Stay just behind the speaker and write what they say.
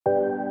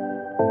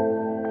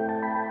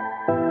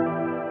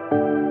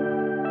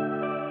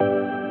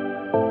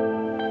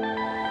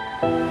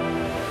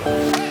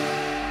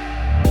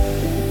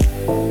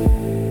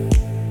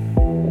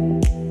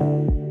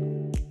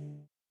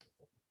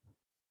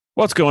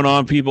What's going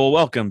on, people?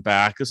 Welcome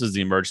back. This is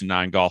the Emerging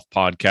Nine Golf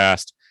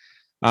Podcast.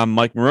 I'm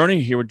Mike Maroney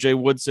here with Jay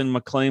Woodson,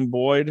 McLean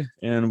Boyd,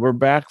 and we're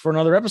back for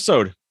another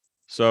episode.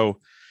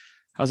 So,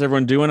 how's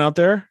everyone doing out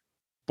there,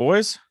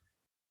 boys?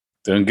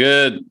 Doing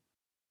good.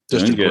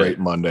 Just a great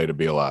Monday to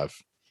be alive.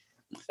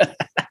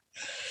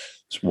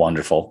 It's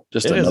wonderful.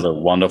 Just another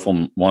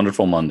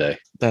wonderful Monday.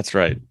 That's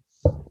right.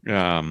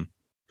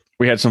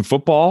 We had some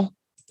football.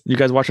 You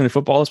guys watch any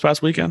football this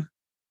past weekend?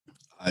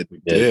 I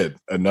did.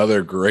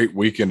 Another great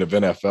weekend of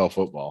NFL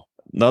football.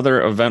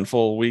 Another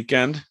eventful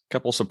weekend.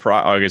 Couple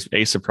surprise, I guess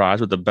a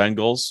surprise with the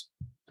Bengals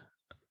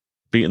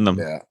beating them.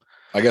 Yeah,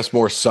 I guess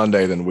more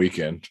Sunday than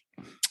weekend.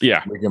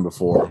 Yeah, weekend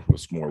before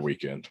was more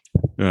weekend.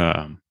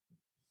 Yeah,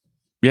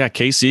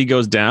 KC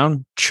goes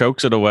down,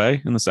 chokes it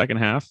away in the second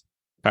half.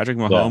 Patrick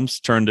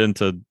Mahomes turned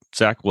into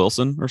Zach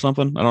Wilson or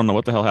something. I don't know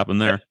what the hell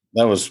happened there.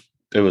 It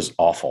was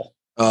awful.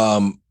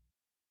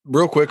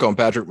 Real quick on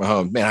Patrick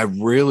Mahomes, man, I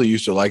really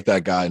used to like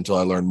that guy until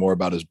I learned more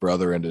about his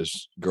brother and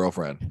his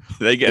girlfriend.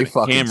 They get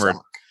hammered.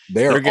 Suck.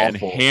 They're getting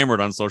hammered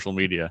on social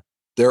media.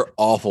 They're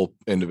awful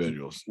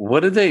individuals. What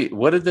did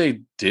they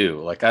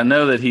do? Like, I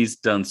know that he's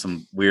done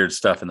some weird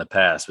stuff in the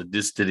past, but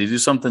did he do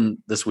something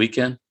this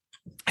weekend?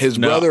 His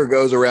brother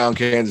goes around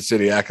Kansas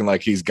City acting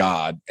like he's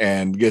God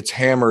and gets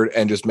hammered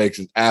and just makes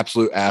an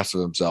absolute ass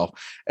of himself.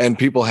 And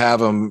people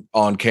have him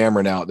on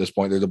camera now at this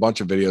point. There's a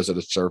bunch of videos that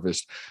have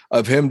surfaced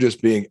of him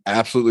just being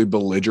absolutely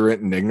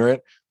belligerent and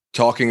ignorant,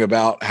 talking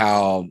about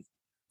how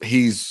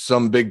he's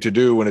some big to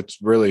do when it's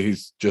really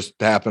he's just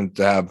happened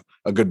to have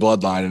a good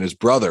bloodline, and his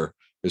brother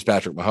is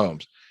Patrick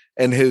Mahomes.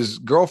 And his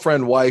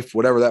girlfriend, wife,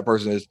 whatever that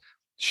person is,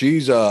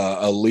 she's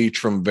a leech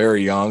from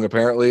very young,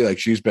 apparently. Like,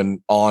 she's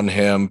been on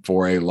him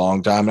for a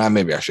long time. And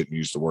maybe I shouldn't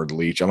use the word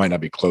leech. I might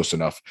not be close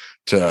enough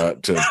to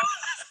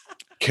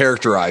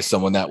characterize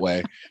someone that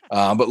way.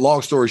 But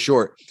long story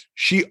short,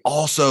 she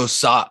also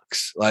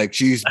sucks. Like,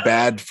 she's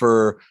bad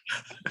for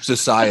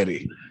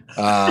society.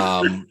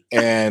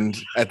 And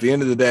at the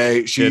end of the day,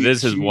 it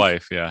is his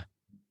wife. Yeah.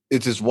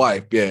 It's his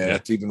wife. Yeah.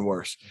 That's even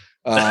worse.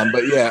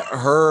 But yeah,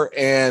 her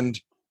and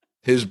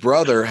his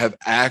brother have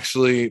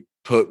actually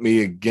put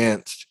me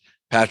against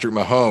Patrick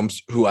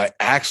Mahomes, who I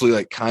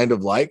actually kind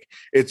of like.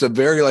 It's a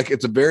very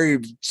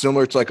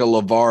similar to like a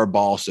LeVar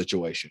Ball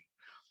situation.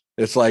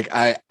 It's like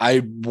I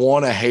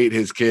want to hate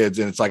his kids,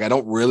 and it's like I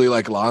don't really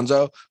like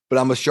Lonzo, but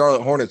I'm a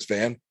Charlotte Hornets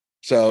fan,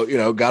 so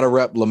got to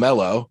rep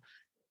LaMelo.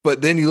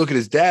 But then you look at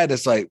his dad, and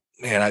it's like,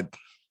 man,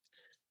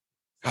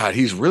 God,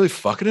 he's really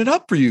fucking it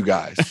up for you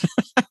guys.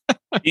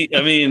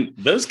 I mean,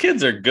 those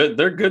kids are good.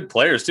 They're good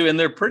players too, and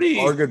they're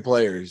good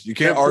players. You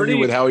can't argue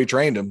with how he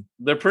trained them.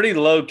 They're pretty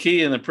low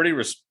key, and they're pretty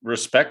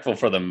respectful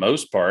for the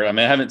most part. I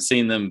mean, I haven't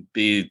seen them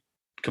be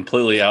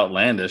completely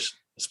outlandish,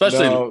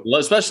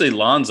 especially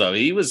Lonzo.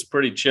 He was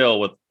pretty chill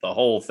with the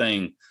whole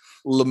thing.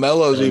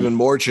 LaMelo's even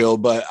more chill,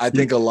 but I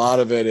think a lot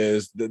of it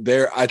is that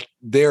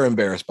they're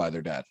embarrassed by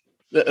their dad.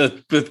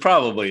 That's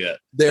probably it.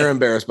 They're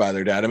embarrassed by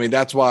their dad. I mean,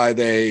 that's why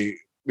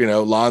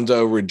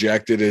Lonzo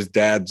rejected his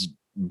dad's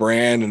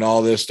brand and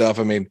all this stuff.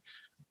 I mean,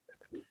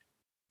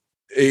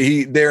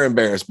 they're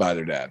embarrassed by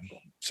their dad.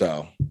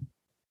 So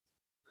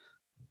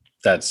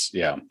that's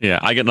yeah.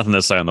 I got nothing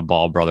to say on the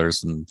Ball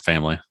brothers and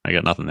family. I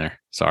got nothing there.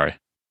 Sorry.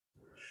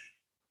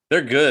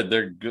 They're good.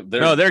 They're good.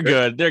 They're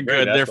good. They're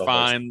good. They're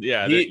fine.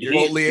 Yeah.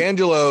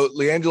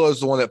 LiAngelo's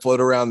the one that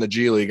floated around the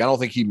G League. I don't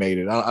think he made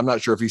it. I'm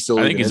not sure if he's still.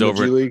 I think he's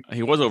over. The G League.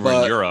 He was over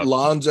in Europe.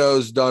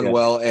 Lonzo's done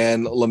well,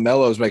 and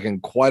LaMelo's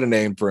making quite a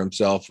name for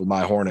himself with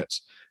my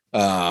Hornets.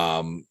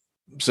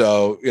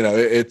 So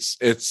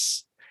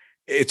it's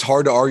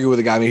hard to argue with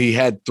a guy. I mean, he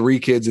had 3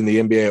 kids in the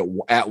NBA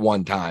at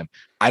one time.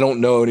 I don't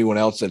know anyone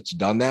else that's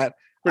done that.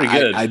 Pretty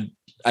good.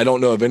 I don't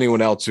know of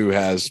anyone else who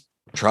has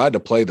tried to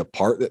play the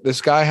part that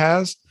this guy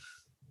has.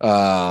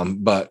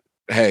 But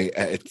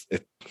hey,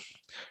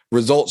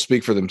 results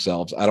speak for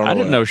themselves. I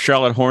didn't know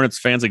Charlotte Hornets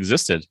fans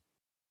existed.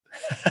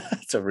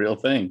 It's a real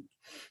thing.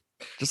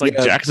 Just like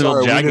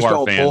Jacksonville Jaguar we just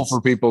don't fans. Pull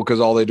for people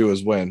because all they do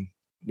is win.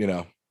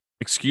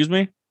 Excuse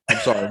me. I'm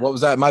sorry. What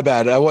was that? My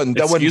bad. That wasn't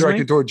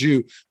directed towards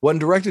you.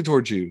 Wasn't directed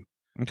towards you.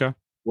 Okay.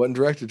 Wasn't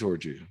directed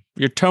towards you.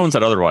 Your tone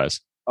said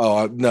otherwise.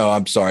 Oh no,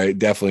 I'm sorry. It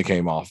definitely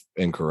came off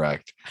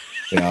incorrect.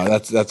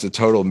 That's a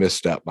total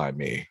misstep by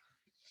me.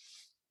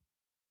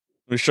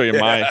 Let me show you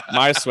my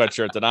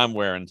sweatshirt that I'm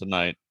wearing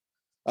tonight.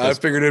 I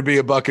figured it'd be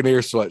a Buccaneer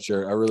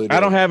sweatshirt. I really did. I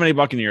don't have any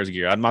Buccaneers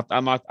gear. I'm not.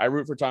 I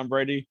root for Tom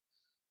Brady.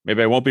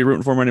 Maybe I won't be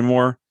rooting for him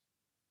anymore.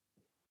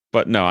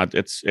 But no,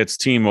 it's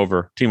team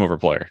over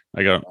player.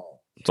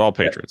 It's all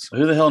Patriots.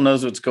 Who the hell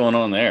knows what's going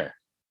on there?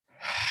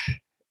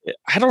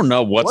 I don't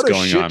know what's going on.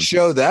 What a shit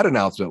show that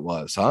announcement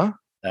was, huh?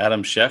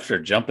 Adam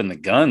Schefter jumping the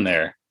gun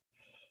there.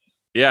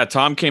 Yeah,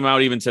 Tom came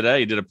out even today.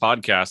 He did a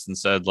podcast and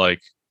said,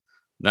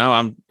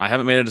 no, I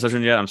haven't made a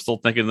decision yet. I'm still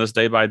thinking this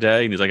day by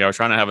day. And he's like, I was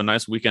trying to have a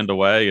nice weekend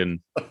away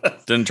and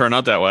didn't turn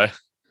out that way.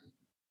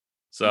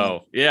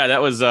 So yeah,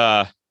 that was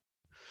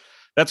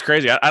that's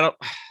crazy. I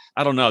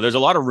don't know. There's a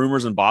lot of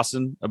rumors in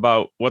Boston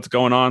about what's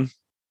going on.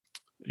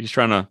 He's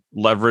trying to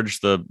leverage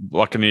the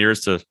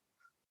Buccaneers to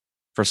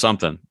for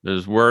something.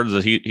 There's words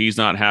that he's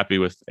not happy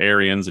with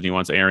Arians and he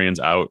wants Arians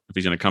out if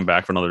he's going to come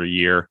back for another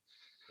year.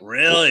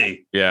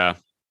 Really? Yeah.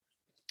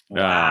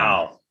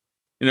 Wow.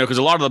 Because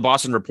a lot of the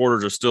Boston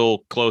reporters are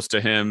still close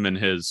to him and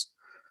his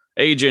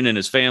agent and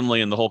his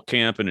family and the whole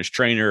camp and his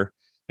trainer.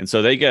 And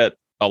so they get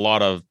a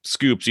lot of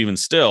scoops even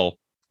still.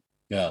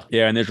 Yeah.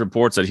 Yeah. And there's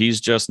reports that he's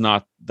just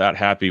not that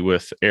happy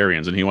with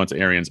Arians and he wants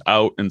Arians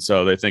out. And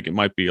so they think it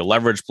might be a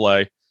leverage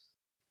play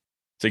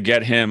to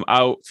get him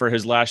out for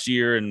his last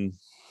year. And,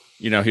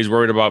 he's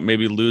worried about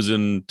maybe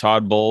losing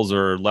Todd Bowles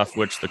or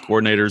Leftwich, the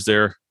coordinators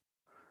there,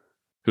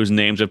 whose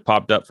names have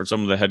popped up for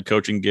some of the head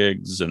coaching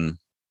gigs. And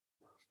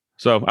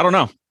so I don't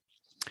know.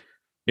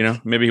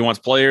 Maybe he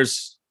wants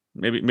players.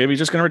 Maybe he's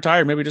just going to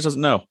retire. Maybe he just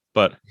doesn't know.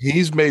 But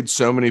he's made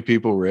so many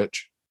people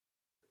rich.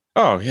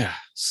 Oh, yeah.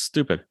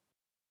 Stupid.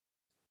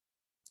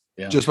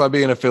 Yeah. Just by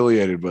being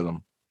affiliated with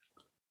them.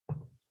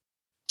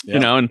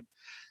 Yeah. And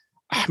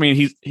I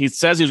mean, he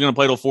says he was going to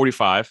play till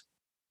 45.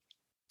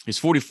 He's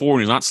 44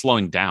 and he's not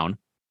slowing down.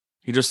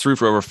 He just threw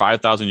for over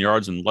 5,000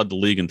 yards and led the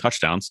league in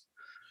touchdowns.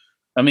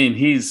 I mean,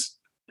 he's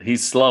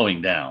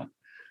slowing down,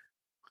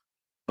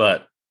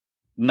 but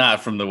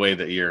not from the way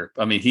that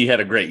he had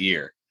a great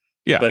year.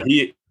 Yeah. But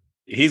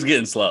he's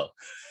getting slow.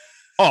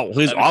 Oh,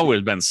 he's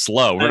always been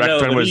slow. We're not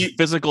talking about his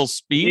physical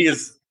speed.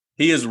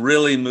 He is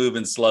really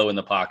moving slow in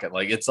the pocket.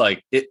 Like it's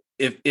like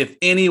if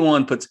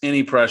anyone puts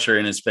any pressure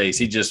in his face,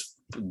 he just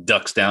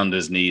ducks down to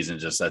his knees and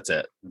just that's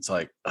it. It's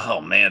like, oh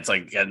man, it's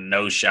like got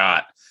no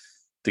shot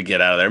to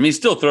get out of there. I mean, he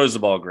still throws the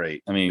ball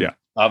great. I mean,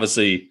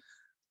 obviously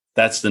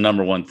that's the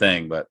number one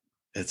thing, but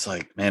it's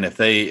like, man, if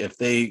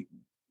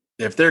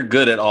they're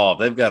good at all, if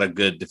they've got a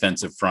good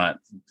defensive front,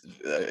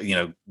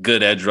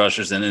 good edge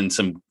rushers, and then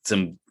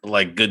some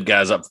like good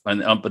guys up in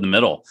the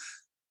middle,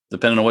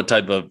 depending on what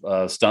type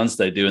of stunts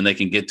they do, and they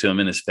can get to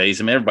him in his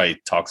face. I mean,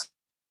 everybody talks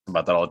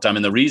about that all the time,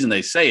 and the reason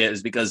they say it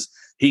is because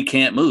he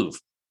can't move.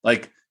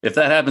 Like if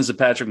that happens to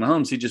Patrick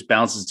Mahomes, he just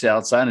bounces to the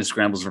outside and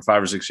scrambles for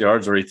 5 or 6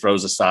 yards, or he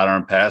throws a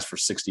sidearm pass for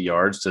 60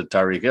 yards to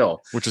Tyreek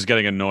Hill, which is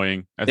getting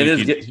annoying. I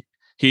think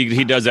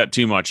he does that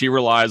too much. He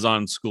relies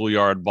on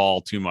schoolyard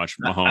ball too much.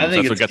 Mahomes.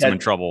 That's what gets him in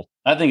trouble.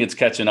 I think it's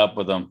catching up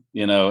with him.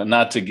 We're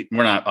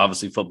not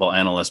obviously football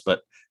analysts,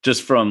 but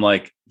just from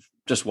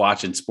just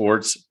watching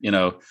sports,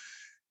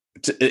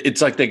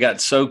 it's like they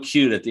got so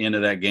cute at the end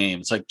of that game.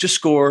 It's like, just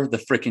score the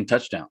freaking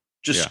touchdown.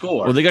 Just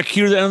score. Well, they got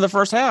cute at the end of the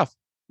first half.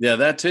 Yeah,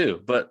 that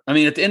too. But I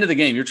mean, at the end of the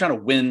game, you're trying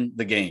to win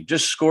the game.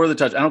 Just score the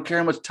touch. I don't care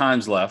how much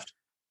time's left.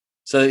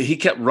 So he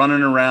kept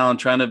running around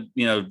trying to,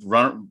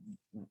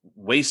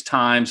 waste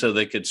time so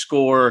they could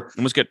score.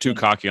 Almost get too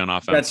cocky on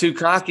offense. Got too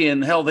cocky,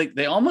 and hell,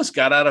 they almost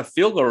got out of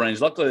field goal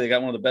range. Luckily, they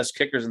got one of the best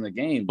kickers in the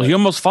game. Well, he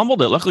almost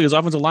fumbled it. Luckily, his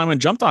offensive lineman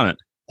jumped on it.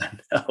 I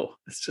know.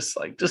 It's just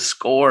like, just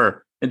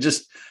score and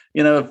just,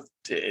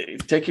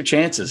 take your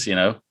chances,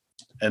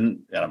 And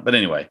but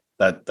anyway,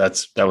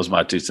 that was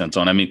my 2 cents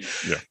on. I mean,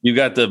 you've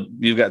got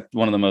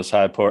one of the most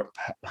high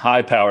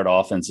powered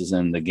offenses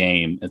in the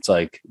game. It's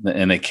like,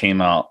 and they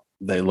came out,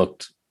 they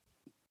looked.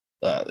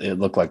 It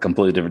looked like a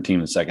completely different team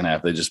in the second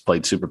half. They just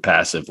played super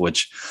passive,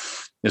 which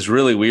is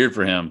really weird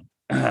for him.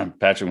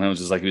 Patrick Mahomes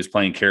is like he was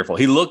playing careful.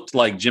 He looked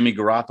like Jimmy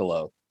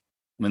Garoppolo.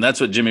 I mean,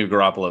 that's what Jimmy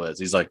Garoppolo is.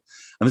 He's like,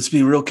 let's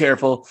be real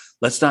careful.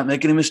 Let's not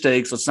make any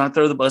mistakes. Let's not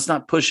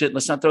push it.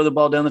 Let's not throw the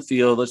ball down the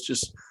field. Let's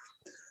just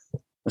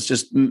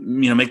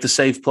make the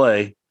safe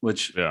play.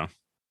 Which,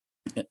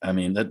 I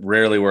mean, that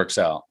rarely works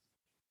out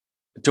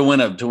to win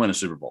a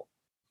Super Bowl.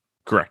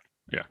 Correct.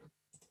 Yeah.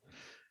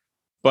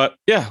 But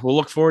we'll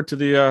look forward to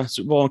the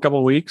Super Bowl in a couple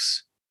of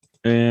weeks,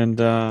 and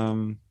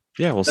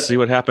we'll see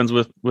what happens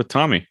with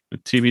Tommy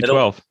with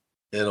TB12.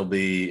 It'll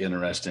be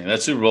interesting.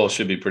 That Super Bowl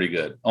should be pretty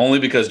good, only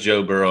because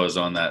Joe Burrow is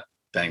on that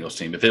Bengals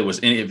team. If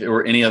it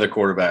were any other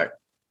quarterback,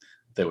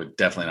 they would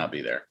definitely not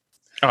be there.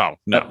 Oh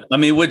no! I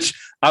mean, which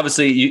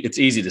obviously it's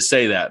easy to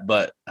say that,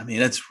 but I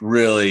mean it's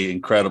really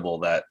incredible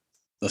that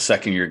the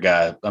second-year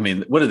guy. I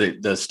mean,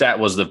 the stat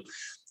was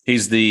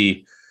he's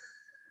the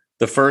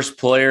first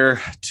player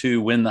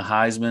to win the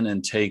Heisman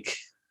and take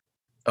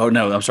 –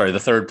 the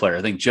third player.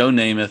 I think Joe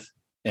Namath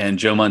and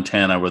Joe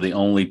Montana were the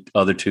only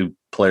other 2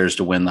 players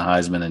to win the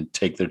Heisman and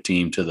take their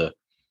team to the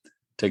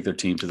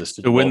Super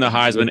Bowl. To win the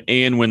Heisman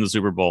and win the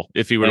Super Bowl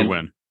if he were to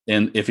win.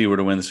 And if he were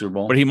to win the Super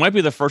Bowl. But he might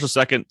be the first or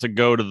second to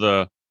go to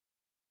the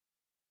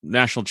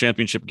national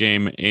championship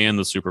game and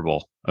the Super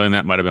Bowl. I think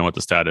that might have been what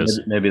the stat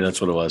is. Maybe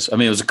that's what it was. I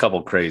mean, it was a couple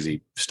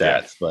crazy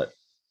stats, but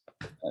 –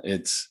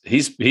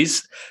 he's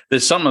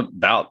there's something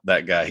about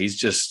that guy.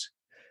 He's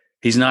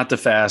not the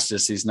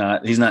fastest. He's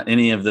not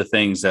any of the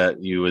things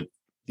that you would,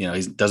 he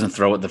doesn't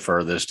throw it the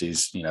furthest.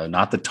 He's,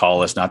 not the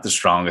tallest, not the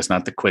strongest,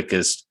 not the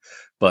quickest,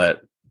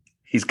 but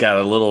he's got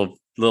a little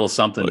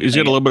something. He's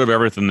got a little bit of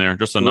everything there,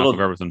 just enough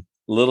of everything.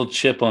 Little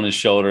chip on his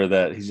shoulder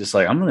that he's just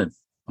like, I'm going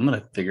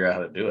to figure out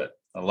how to do it.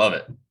 I love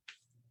it.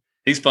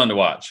 He's fun to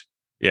watch.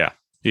 Yeah,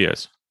 he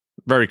is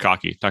very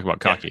cocky. Talk about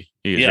cocky.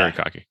 He is very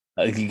cocky.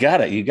 You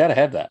gotta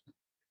have that.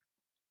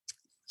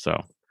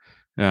 So,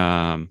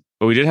 but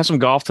we did have some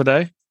golf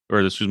today,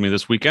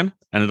 this weekend.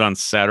 Ended on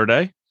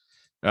Saturday.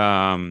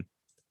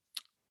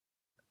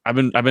 I've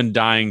been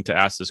dying to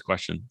ask this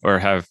question or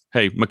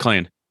hey,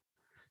 McLean,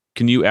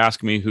 can you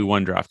ask me who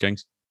won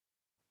DraftKings?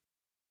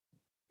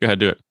 Go ahead,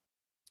 do it.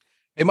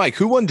 Hey, Mike,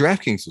 who won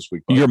DraftKings this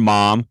week? Your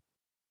mom.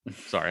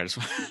 Sorry, I just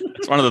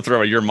wanted to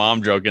throw a your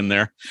mom joke in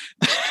there.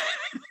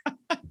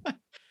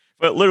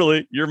 But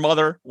literally, your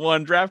mother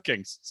won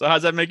DraftKings. So how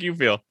does that make you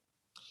feel?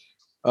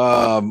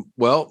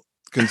 Well,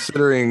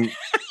 considering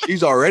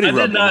she's already I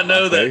did not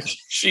know that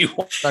she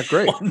not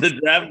great. won the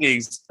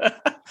DraftKings.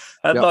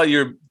 I thought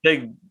you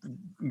were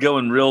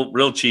going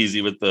real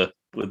cheesy with the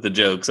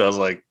jokes. I was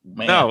like,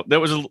 man. No, it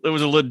was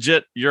a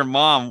legit his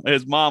mom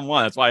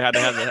won. That's why I had to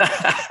have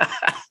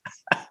that.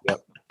 Yep.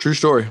 True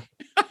story.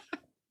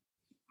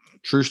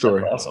 True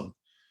story. That's awesome.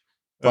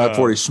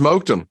 540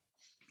 smoked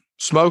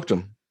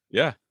him.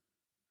 Yeah.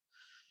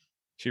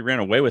 She ran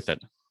away with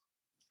it.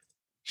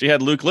 She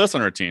had Luke List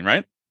on her team,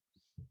 right?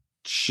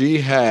 She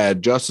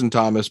had Justin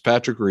Thomas,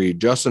 Patrick Reed,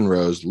 Justin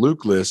Rose,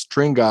 Luke List,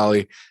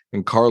 Tringali,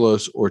 and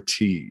Carlos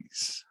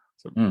Ortiz.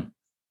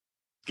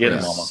 Get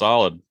it,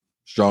 mama.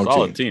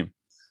 Solid team.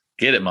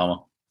 Get it,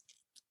 mama.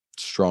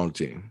 Strong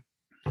team.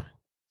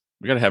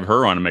 We got to have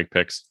her on to make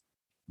picks.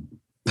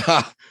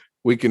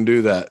 We can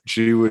do that.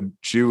 She would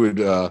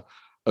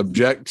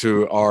object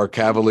to our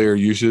cavalier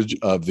usage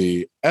of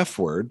the F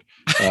word,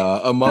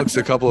 amongst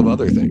a couple of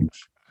other things.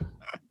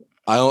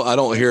 I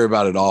don't hear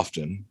about it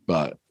often,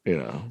 but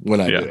when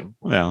I do.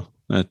 Well,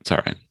 that's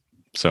all right.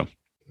 So,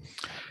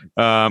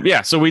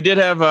 so we did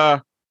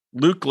have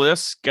Luke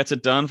List gets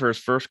it done for his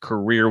first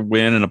career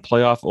win in a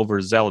playoff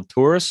over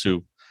Zalatoris,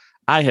 who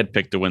I had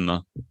picked to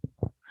win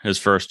his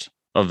first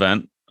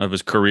event of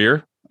his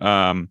career.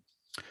 But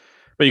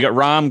you got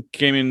Rahm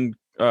came in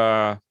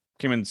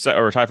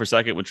tied for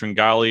second with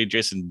Tringali.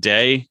 Jason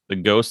Day, the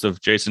ghost of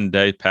Jason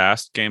Day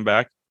past, came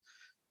back.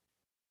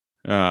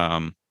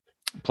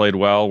 Played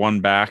well, won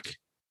back.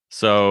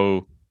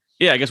 So,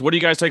 I guess what do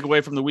you guys take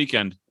away from the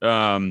weekend?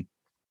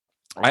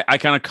 I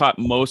kind of caught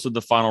most of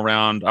the final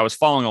round. I was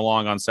following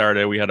along on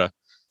Saturday. We had a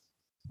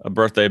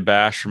birthday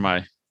bash for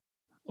my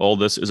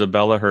oldest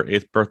Isabella, her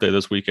 8th birthday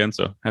this weekend.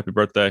 So happy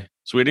birthday,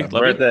 sweetie. Happy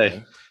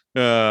birthday.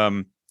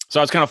 So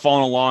I was kind of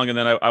following along, and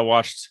then I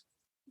watched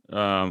a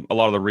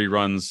lot of the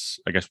reruns,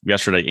 I guess,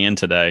 yesterday and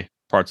today,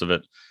 parts of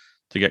it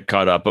to get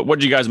caught up. But what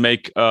did you guys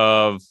make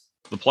of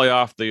the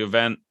playoff, the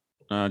event,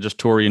 just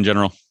Torrey in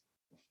general?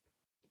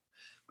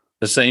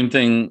 The same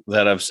thing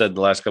that I've said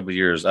the last couple of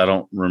years. I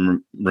don't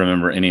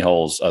remember any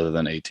holes other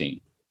than 18.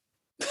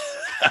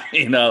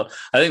 I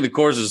think the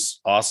course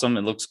is awesome.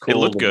 It looks cool. It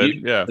looked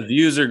good. The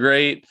views are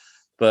great,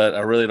 but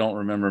I really don't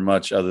remember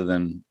much other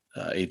than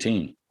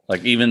 18.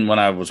 Like even when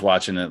I was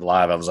watching it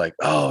live, I was like,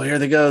 oh, here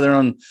they go. They're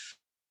on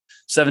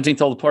 17th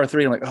hole, the par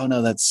 3. I'm like, oh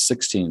no, that's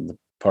 16, the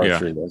par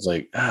 3. I was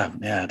like,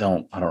 I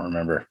don't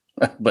remember.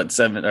 But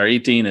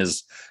 18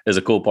 is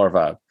a cool par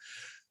 5.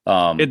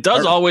 It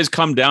does always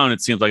come down.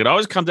 It seems like it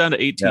always comes down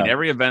to 18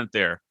 every event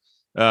there.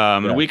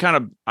 And we kind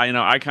of,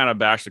 I kind of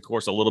bashed the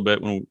course a little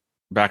bit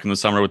back in the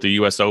summer with the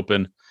U.S.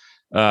 Open.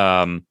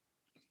 But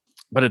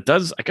it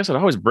does, I guess it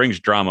always brings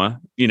drama,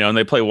 and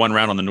they play one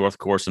round on the North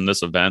course in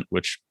this event,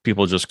 which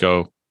people just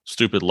go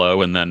stupid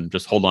low and then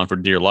just hold on for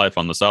dear life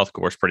on the South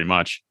course pretty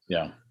much.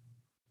 Yeah.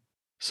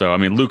 So,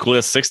 Luke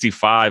List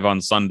 65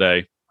 on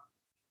Sunday,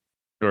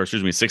 or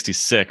excuse me,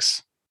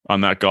 66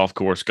 on that golf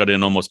course, got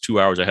in almost 2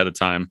 hours ahead of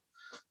time.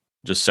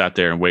 Just sat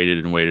there and waited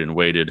and waited and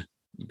waited,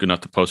 good enough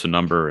to post a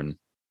number, and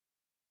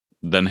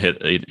then hit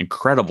an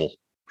incredible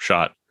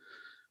shot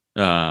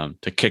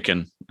to kick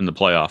in the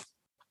playoff.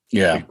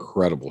 Yeah,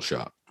 incredible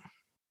shot.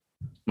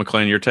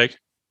 McLean, your take?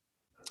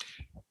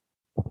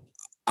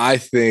 I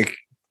think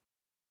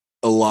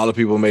a lot of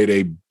people made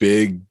a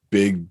big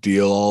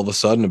deal all of a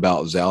sudden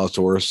about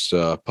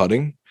Zalatoris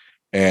putting,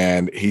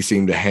 and he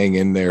seemed to hang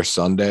in there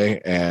Sunday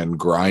and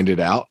grind it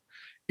out.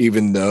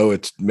 Even though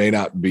it may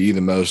not be the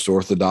most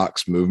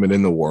orthodox movement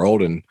in the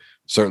world and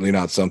certainly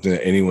not something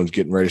that anyone's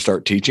getting ready to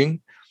start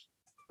teaching.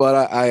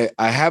 But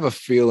I have a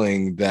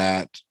feeling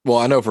that, well,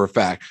 I know for a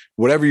fact,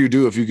 whatever you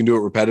do, if you can do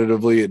it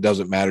repetitively, it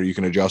doesn't matter. You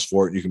can adjust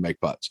for it. You can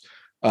make putts.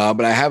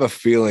 But I have a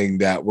feeling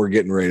that we're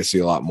getting ready to see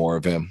a lot more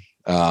of him.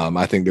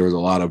 I think there was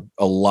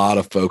a lot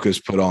of focus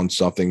put on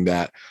something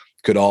that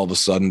could all of a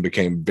sudden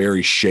became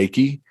very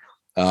shaky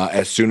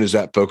as soon as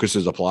that focus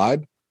is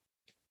applied.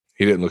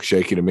 He didn't look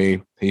shaky to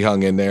me. He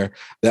hung in there.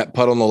 That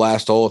putt on the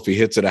last hole, if he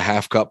hits it a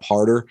half cup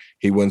harder,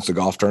 he wins the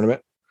golf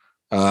tournament.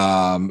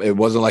 It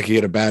wasn't like he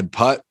had a bad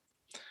putt.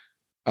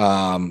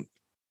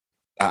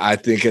 I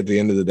think at the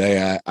end of the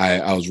day,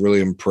 I was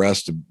really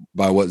impressed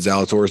by what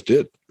Zalatoris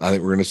did. I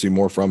think we're going to see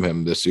more from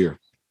him this year.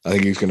 I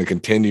think he's going to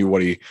continue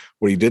what he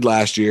did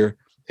last year.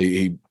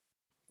 He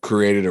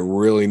created a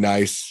really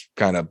nice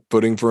kind of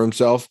footing for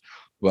himself,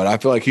 but I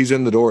feel like he's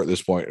in the door at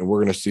this point, and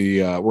we're going to see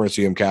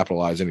him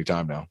capitalize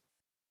anytime now.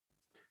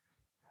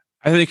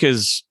 I think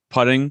his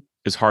putting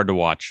is hard to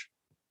watch.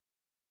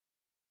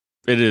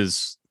 It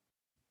is,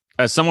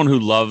 as someone who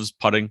loves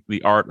putting,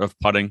 the art of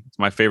putting, it's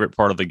my favorite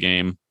part of the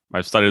game.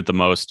 I've studied it the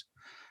most.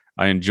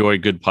 I enjoy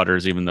good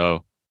putters, even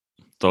though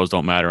those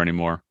don't matter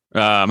anymore.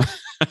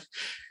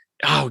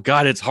 oh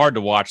God, it's hard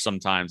to watch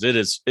sometimes. It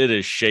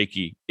is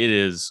shaky. It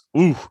is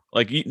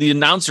like the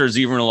announcers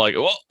even are like,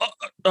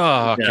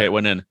 okay, it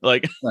went in.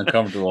 Like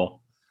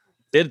uncomfortable.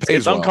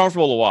 It's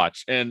uncomfortable to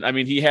watch. And I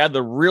mean, he had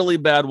the really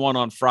bad one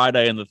on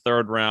Friday in the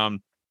third round.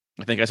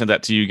 I think I sent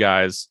that to you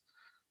guys,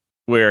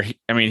 where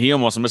he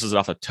almost misses it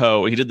off the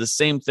toe. He did the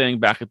same thing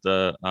back at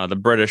the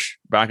British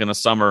back in the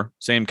summer.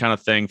 Same kind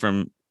of thing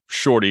from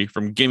shorty,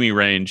 from gimme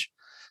range.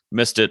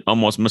 Missed it,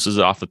 almost misses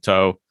it off the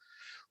toe.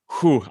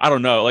 I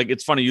don't know. Like,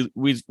 it's funny.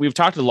 We've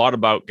talked a lot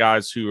about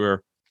guys who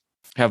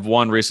have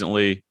won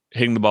recently,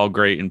 hitting the ball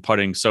great and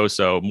putting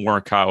so-so.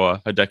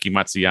 Morikawa, Hideki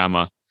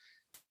Matsuyama.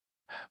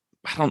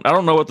 I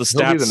don't know what the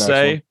stats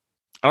say.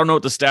 I don't know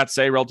what the stats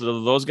say relative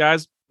to those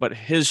guys, but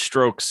his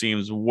stroke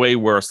seems way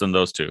worse than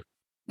those two.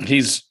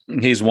 He's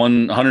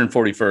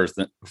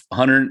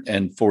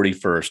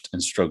 141st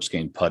in strokes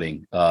gained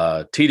putting.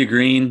 Tee to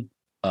green,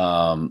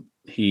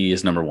 he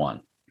is number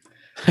one.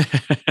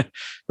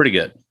 Pretty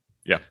good.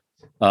 Yeah.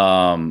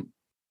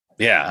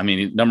 Yeah. I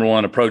mean, number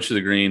one approach to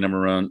the green,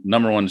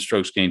 number one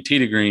strokes gained tee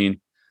to green.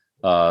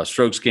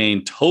 Strokes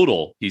gained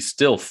total, he's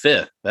still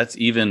fifth. That's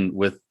even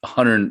with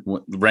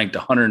ranked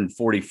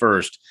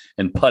 141st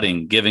in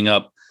putting, giving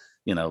up,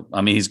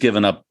 he's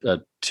given up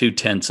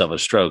 0.2 of a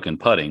stroke in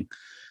putting.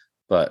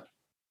 But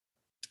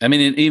I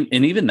mean,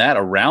 and even that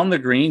around the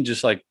green,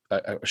 just like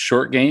a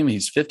short game,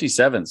 he's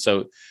 57th.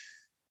 So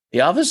he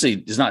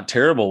obviously is not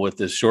terrible with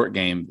this short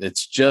game.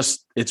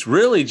 It's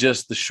really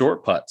just the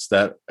short putts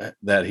that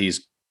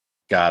he's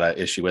got an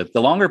issue with.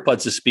 The longer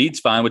putts, the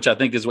speed's fine, which I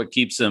think is what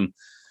keeps him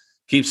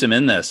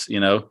in this.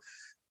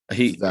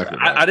 Exactly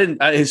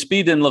right. His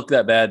speed didn't look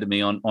that bad to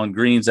me on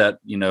greens that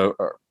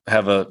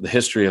have the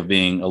history of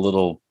being a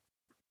little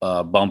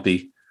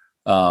bumpy.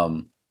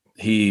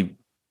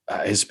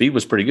 His speed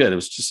was pretty good. It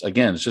was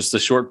just the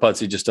short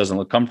putts he just doesn't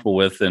look comfortable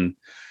with. And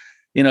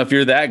if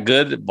you're that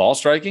good at ball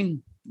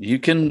striking, you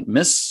can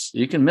miss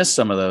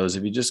some of those.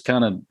 If you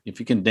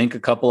can dink a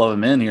couple of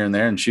them in here and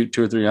there and shoot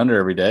 2 or 3 under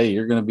every day,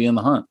 you're going to be in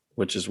the hunt,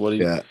 which is what he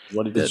did.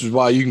 This is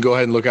why you can go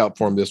ahead and look out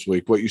for him this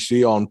week. What you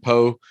see on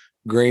Poe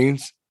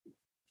greens,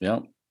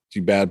 see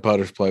bad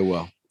putters play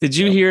well. Did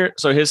you hear?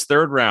 So his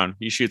third round,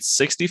 he shoots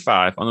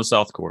 65 on the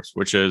South course,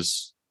 which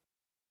is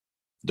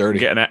dirty,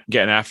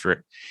 getting after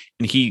it,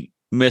 and he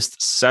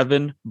missed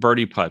 7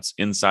 birdie putts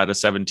inside of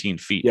 17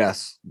 feet.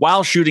 Yes,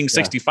 while shooting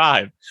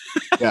 65.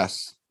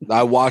 Yes.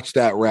 I watched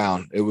that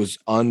round. It was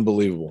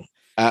unbelievable.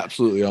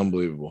 Absolutely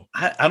unbelievable.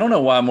 I don't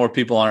know why more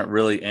people aren't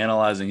really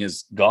analyzing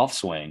his golf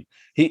swing.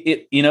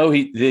 He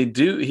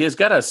has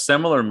got a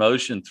similar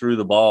motion through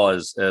the ball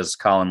as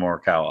Colin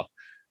Morikawa,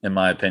 in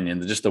my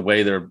opinion. Just the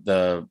way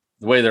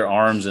their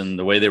arms and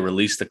the way they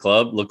release the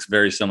club looks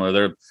very similar.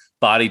 Their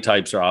body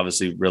types are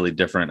obviously really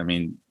different. I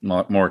mean,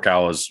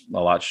 Morikawa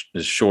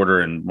is shorter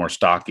and more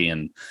stocky,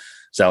 and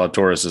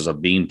Zalatoris is a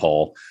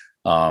beanpole.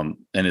 And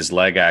his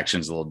leg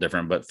action is a little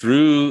different, but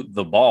through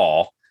the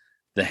ball,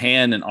 the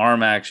hand and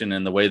arm action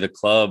and the way the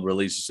club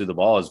releases through the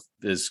ball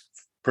is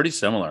pretty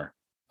similar.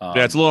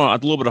 It's a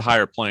little bit of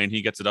higher plane.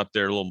 He gets it up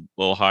there a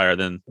little higher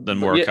than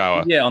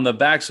Morikawa. Yeah, on the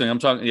backswing, I'm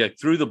talking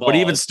through the ball. But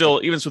even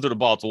through the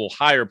ball, it's a little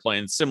higher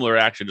plane. Similar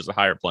action, just a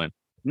higher plane.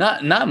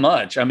 Not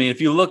much. I mean, if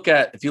you look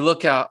at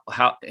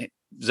how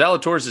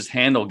Zalatoris'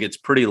 handle gets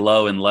pretty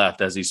low and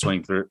left as he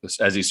swings through.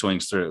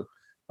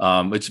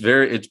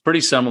 It's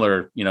pretty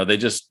similar. They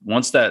just,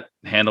 once that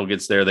handle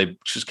gets there, they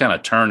just kind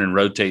of turn and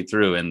rotate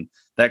through, and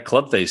that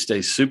club face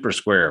stays super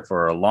square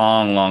for a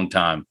long, long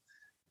time.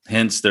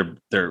 Hence they're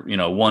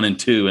 1 and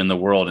 2 in the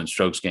world in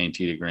strokes gained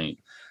tee to green.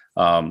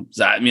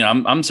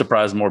 I'm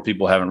surprised more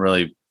people haven't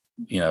really,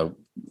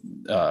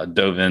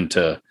 dove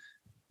into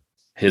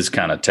his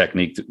kind of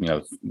technique,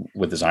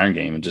 with his iron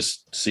game and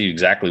just see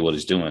exactly what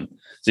he's doing.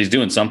 So he's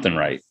doing something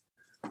right.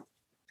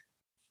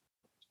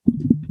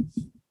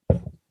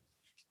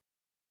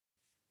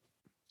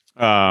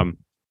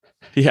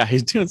 Yeah,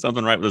 he's doing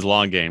something right with his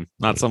long game,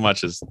 not so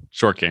much his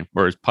short game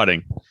or his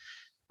putting.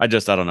 I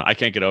don't know. I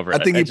can't get over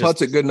it. I think he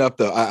putts it good enough,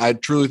 though. I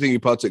truly think he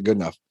putts it good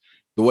enough.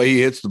 The way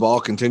he hits the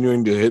ball,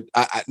 continuing to hit.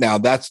 Now,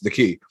 that's the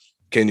key.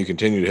 Can you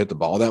continue to hit the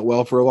ball that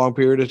well for a long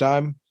period of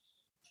time?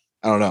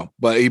 I don't know.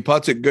 But he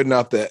putts it good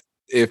enough that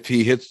if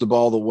he hits the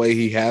ball the way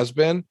he has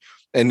been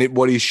and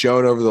what he's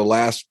shown over the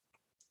last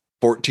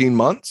 14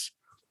 months,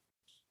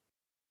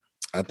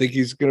 I think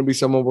he's going to be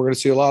someone we're going to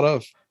see a lot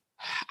of.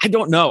 I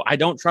don't know. I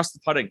don't trust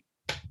the putting.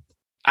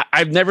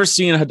 I've never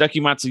seen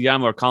Hideki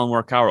Matsuyama or Colin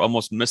Morikawa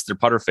almost miss their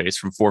putter face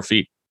from 4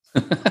 feet.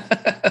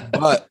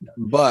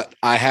 but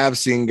I have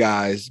seen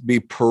guys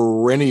be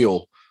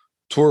perennial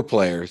tour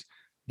players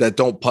that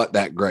don't putt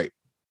that great,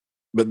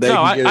 but they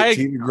can get a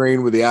tee to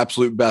green with the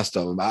absolute best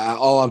of them.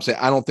 All I'm saying,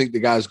 I don't think the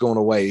guy's going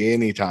away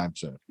anytime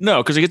soon.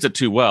 No, because he hits it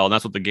too well, and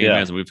that's what the game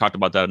is. And we've talked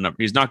about that enough.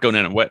 He's not going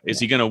in and wet. Is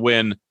he going to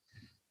win?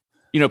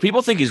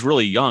 People think he's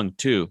really young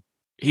too.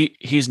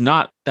 He's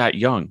not that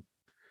young.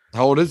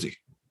 How old is he?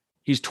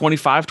 He's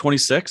 25,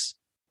 26.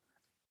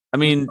 I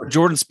mean,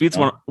 Jordan Spieth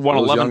won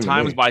 11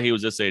 times by he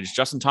was this age.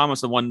 Justin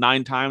Thomas won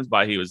 9 times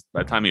by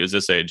the time he was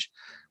this age.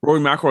 Rory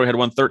McIlroy had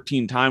won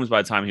 13 times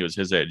by the time he was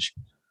his age.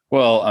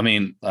 Well, I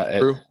mean,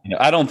 True.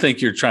 I don't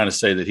think you're trying to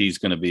say that he's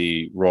going to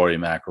be Rory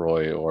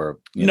McIlroy or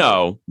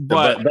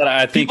but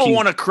I think people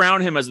want to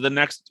crown him as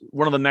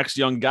one of the next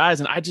young guys,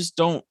 and I just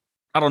don't.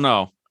 I don't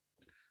know.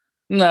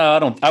 No, I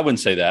don't. I wouldn't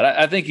say that.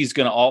 I think he's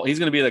going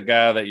to be the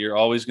guy that you're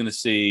always going to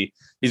see.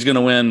 He's going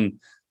to win,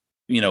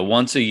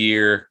 once a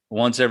year,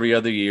 once every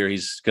other year.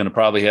 He's going to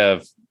probably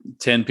have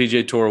 10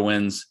 PGA Tour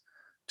wins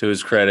to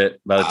his credit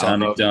by the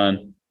time he's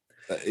done.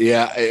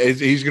 Yeah,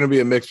 he's going to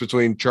be a mix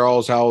between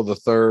Charles Howell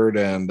III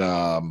and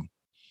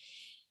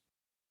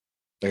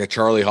like a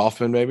Charlie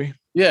Hoffman, maybe.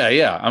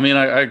 Yeah. I mean,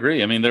 I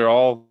agree. I mean, they're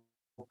all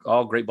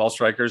great ball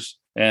strikers,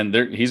 and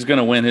he's going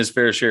to win his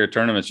fair share of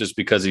tournaments just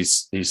because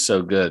he's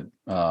so good,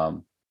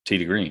 tee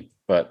to green.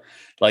 But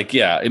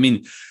I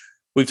mean,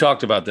 we've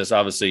talked about this.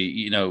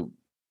 Obviously,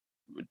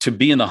 to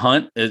be in the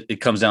hunt, it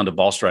comes down to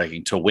ball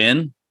striking. To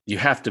win, you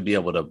have to be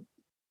able to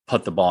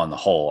put the ball in the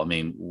hole. I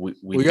mean, we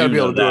got to be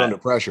able to do it under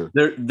pressure.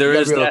 There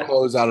is that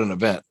close out an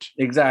event.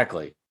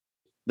 Exactly.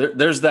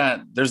 There's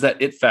that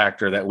it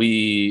factor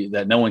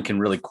that no one can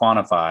really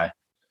quantify,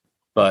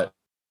 but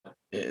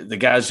the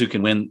guys who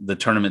can win the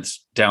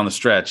tournaments down the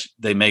stretch,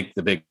 they make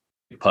the big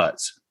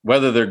putts,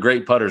 whether they're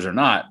great putters or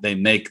not, they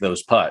make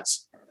those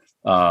putts.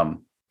 If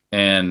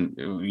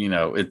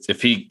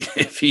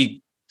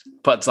he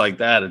putts like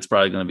that, it's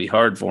probably going to be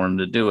hard for him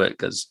to do it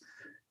because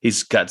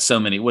he's got so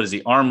many. What is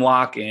he? Arm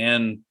lock,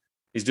 and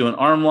he's doing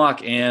arm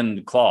lock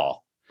and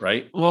claw,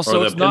 right? Well,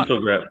 so it's not.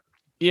 Grip.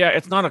 Yeah,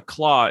 it's not a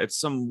claw. It's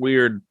some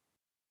weird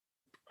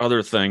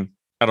other thing.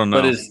 I don't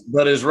know.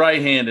 But his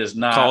right hand is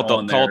not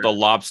call it the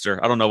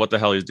lobster. I don't know what the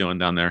hell he's doing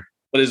down there.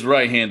 But his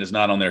right hand is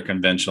not on there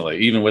conventionally,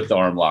 even with the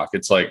arm lock.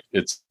 It's like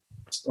it's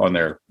on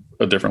there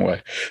a different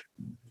way.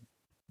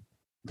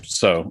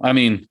 So I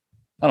mean,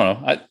 I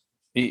don't know. I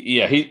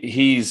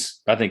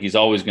think he's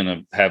always going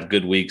to have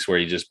good weeks where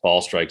he just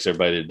ball strikes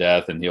everybody to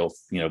death, and he'll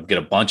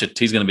get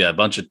he's going to be a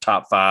bunch of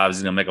top fives.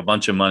 He's going to make a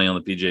bunch of money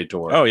on the PGA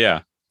Tour. Oh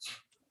yeah.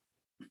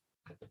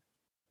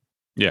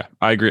 Yeah,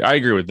 I agree. I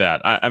agree with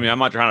that. I mean, I'm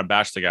not trying to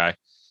bash the guy.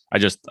 I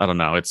don't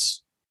know.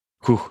 It's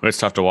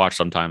tough to watch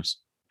sometimes.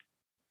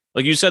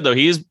 Like you said, though,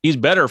 he's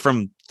better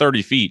from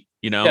 30 feet,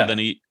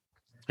 than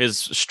his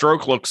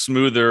stroke looks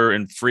smoother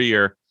and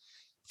freer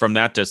from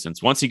that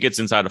distance. Once he gets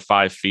inside of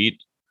 5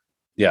 feet.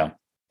 Yeah.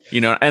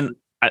 And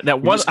I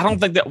don't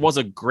think that was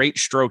a great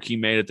stroke he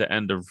made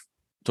to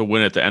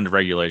win at the end of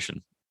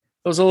regulation.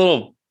 It was a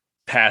little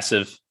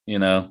passive,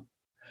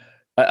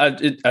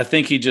 I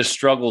think he just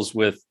struggles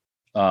with,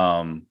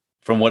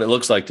 from what it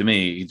looks like to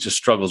me, he just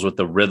struggles with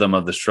the rhythm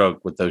of the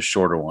stroke with those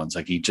shorter ones.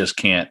 Like he just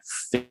can't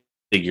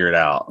figure it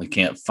out. He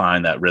can't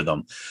find that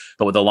rhythm.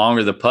 But with the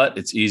longer the putt,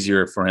 it's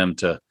easier for him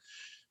to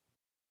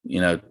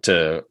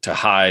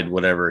hide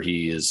whatever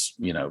he is,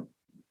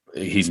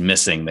 he's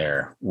missing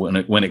there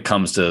when it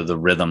comes to the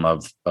rhythm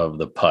of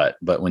the putt.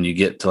 But when you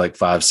get to like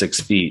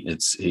 5-6 feet,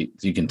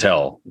 you can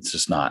tell it's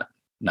just not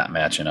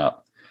matching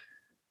up.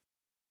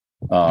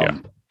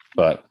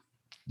 But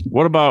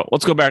what about,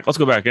 let's go back.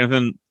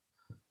 Anything,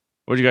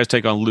 what did you guys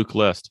take on Luke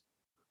List?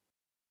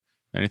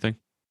 Anything?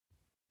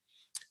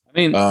 I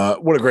mean,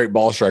 what a great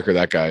ball striker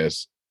that guy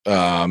is.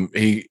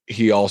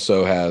 He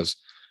also has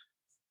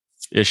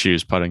some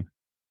issues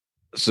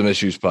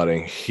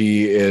putting.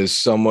 He is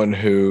someone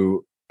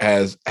who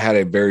has had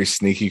a very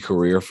sneaky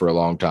career for a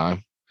long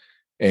time.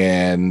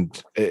 And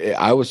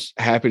I was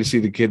happy to see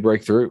the kid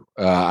break through.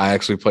 I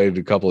actually played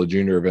a couple of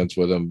junior events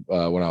with him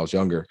when I was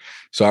younger.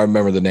 So I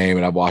remember the name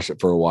and I've watched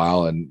it for a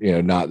while. And,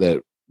 not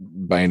that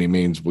by any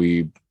means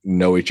we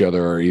know each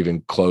other or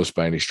even close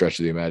by any stretch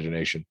of the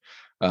imagination.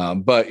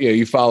 But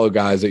you follow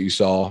guys that you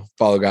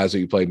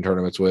played in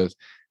tournaments with.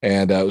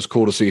 And it was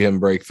cool to see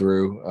him break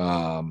through.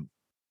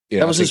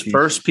 That was his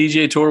first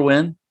PGA Tour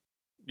win.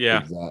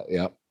 Yeah.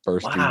 Yep.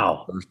 First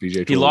PGA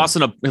Tour. He lost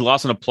in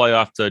a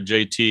playoff to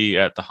JT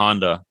at the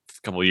Honda a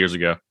couple of years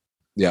ago.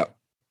 Yeah. It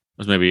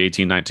was maybe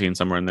 18, 19,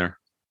 somewhere in there.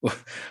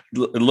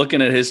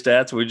 Looking at his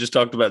stats, we just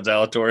talked about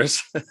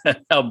Zalatoris,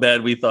 how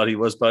bad we thought he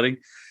was putting.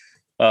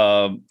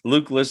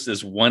 Luke List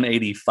is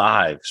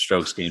 185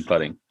 strokes gained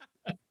putting,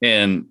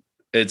 and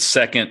it's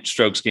second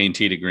strokes gained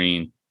tee to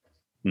green,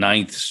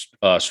 ninth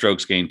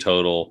strokes gained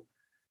total,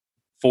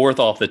 fourth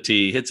off the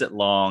tee, hits it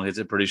long, hits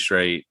it pretty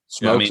straight.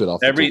 Smokes it off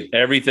the tee.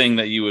 Everything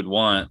that you would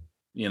want,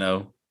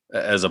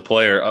 as a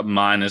player,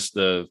 minus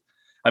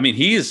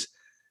he's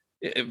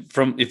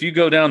if you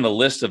go down the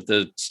list of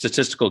the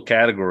statistical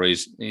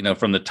categories,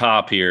 from the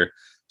top here,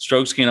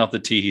 strokes gained off the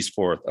tee, he's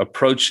fourth.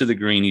 Approach to the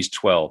green, he's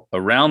 12th.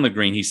 Around the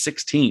green, he's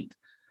 16th.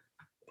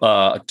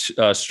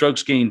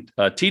 Strokes gained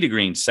tee to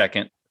green,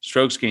 second.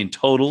 Strokes gained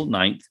total,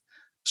 ninth.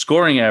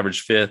 Scoring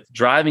average, fifth.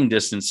 Driving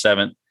distance,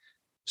 seventh.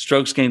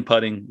 Strokes gained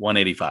putting,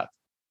 185.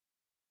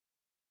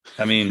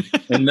 I mean,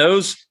 in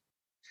those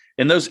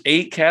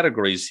 8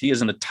 categories, he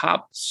is in the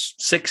top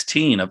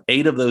 16 of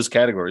 8 of those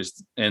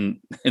categories, and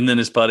then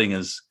his putting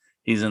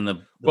he's in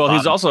the well.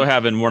 He's also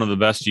having one of the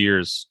best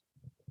years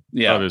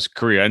of his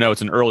career. I know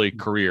it's an early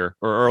career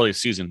or early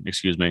season,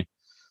 excuse me.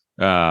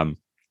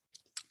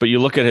 But you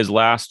look at his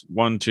last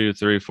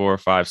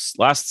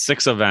last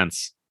 6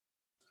 events: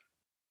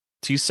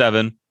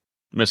 T7,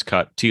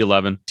 miscut,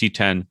 T11,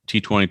 T10,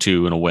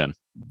 T22, and a win.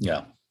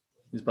 Yeah,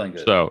 he's playing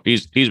good. So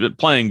he's been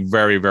playing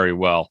very, very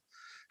well.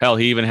 Hell,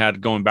 he even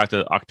had, going back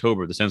to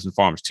October, the Simpson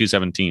Farms,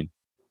 T17.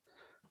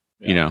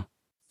 Yeah. You know,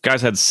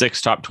 guys had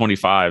 6 top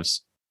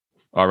 25s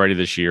already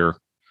this year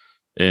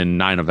in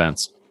 9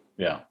 events.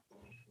 Yeah.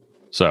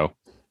 So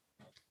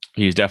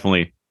he's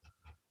definitely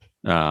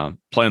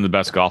playing the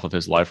best golf of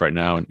his life right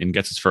now, and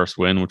gets his first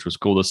win, which was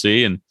cool to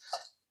see, and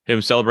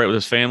him celebrate with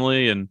his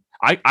family. And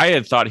I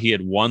had thought he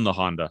had won the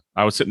Honda.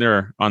 I was sitting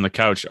there on the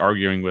couch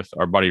arguing with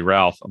our buddy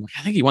Ralph. I'm like,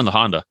 I think he won the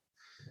Honda,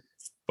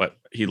 but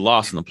he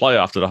lost in the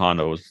playoff to the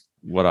Honda, was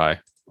what I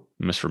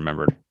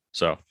misremembered.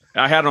 So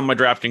I had him on my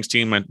DraftKings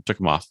team. I took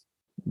him off.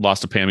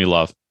 Lost to Pammy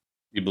Love.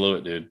 You blew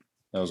it, dude.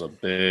 That was a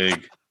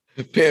big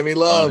Pammy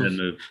Love.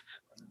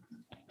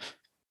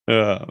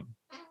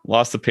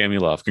 Lost to Pammy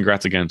Love.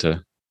 Congrats again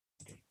to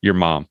your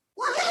mom.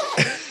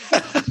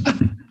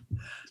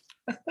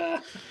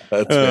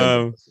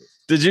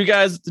 Did you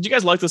guys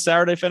like the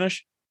Saturday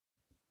finish?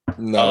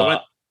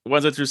 No.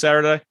 Wednesday through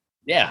Saturday?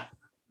 Yeah,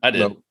 I did.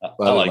 Nope,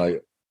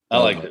 I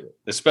liked it,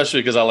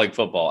 especially because I like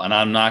football, and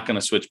I'm not going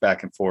to switch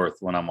back and forth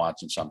when I'm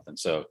watching something.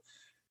 So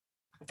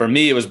for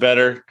me, it was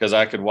better because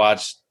I could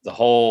watch the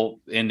whole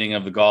ending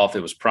of the golf.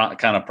 It was kind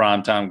of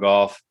primetime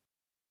golf,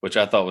 which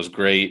I thought was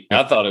great.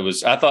 I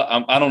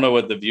don't know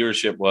what the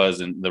viewership was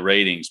and the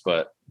ratings,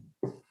 but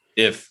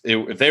if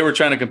they were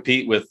trying to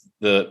compete with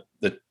the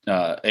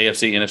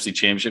AFC NFC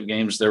championship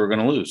games, they were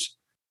going to lose.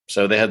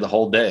 So they had the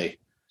whole day.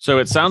 So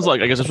it sounds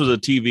like, I guess this was a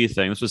TV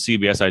thing. This was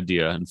CBS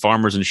idea, and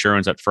Farmers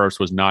Insurance at first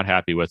was not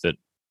happy with it.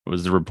 It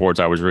was the reports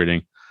I was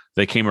reading.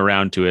 They came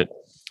around to it.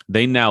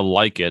 They now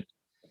like it.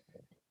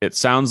 It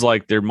sounds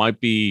like there might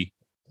be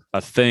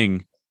a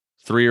thing.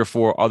 3 or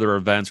 4 other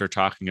events are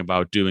talking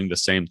about doing the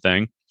same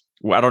thing.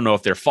 I don't know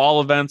if they're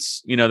fall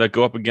events, that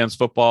go up against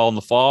football in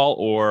the fall,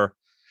 or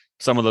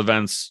some of the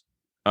events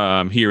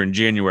here in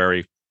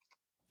January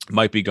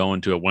might be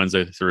going to a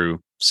Wednesday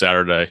through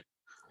Saturday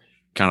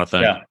kind of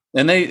thing. Yeah.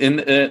 And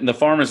the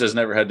Farmers has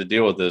never had to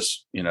deal with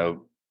this,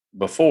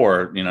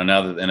 before,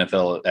 now that the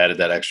NFL added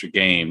that extra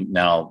game,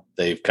 now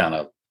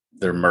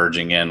they're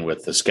merging in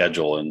with the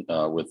schedule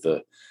and with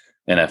the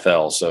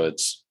NFL. So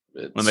it's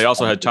and they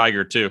also had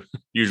Tiger too,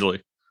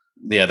 usually.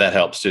 Yeah, that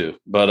helps too.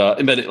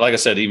 But like I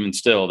said, even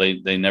still,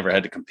 they never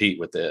had to compete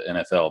with the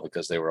NFL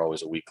because they were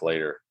always a week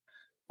later.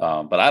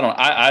 But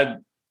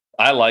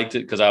I liked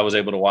it because I was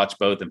able to watch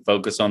both and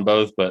focus on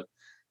both. But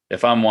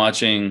if I'm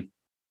watching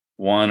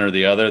one or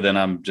the other, then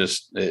I'm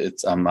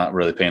not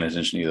really paying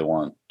attention to either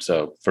one.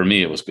 So for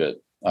me, it was good.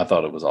 I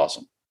thought it was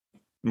awesome.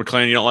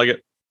 McLean, you don't like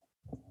it?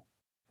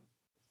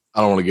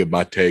 I don't want to give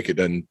my take. It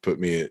doesn't put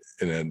me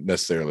in a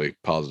necessarily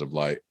positive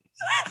light.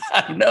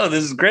 No,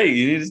 this is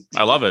great.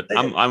 I love it.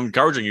 I'm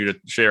encouraging you to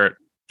share it.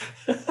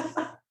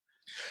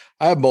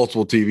 I have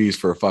multiple TVs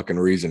for a fucking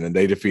reason, and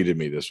they defeated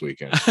me this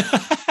weekend.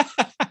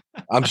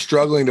 I'm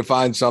struggling to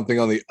find something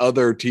on the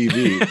other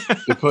TV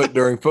to put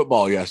during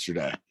football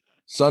yesterday.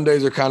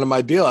 Sundays are kind of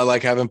my deal. I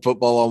like having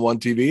football on one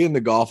TV and the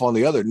golf on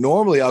the other.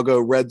 Normally, I'll go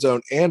red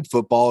zone and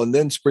football and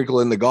then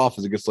sprinkle in the golf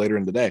as it gets later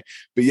in the day.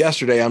 But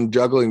yesterday, I'm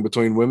juggling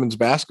between women's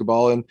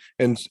basketball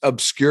and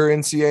obscure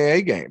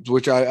NCAA games,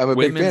 which I'm a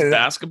big fan. Women's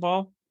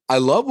basketball? I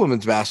love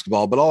women's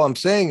basketball, but all I'm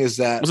saying is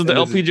that wasn't the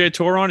LPGA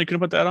Tour on? You couldn't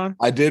put that on?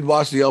 I did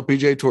watch the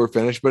LPGA Tour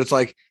finish, but it's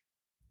like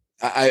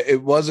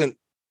it wasn't.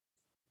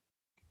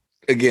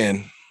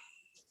 Again,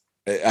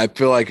 I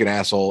feel like an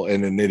asshole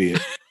and an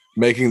idiot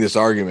making this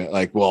argument.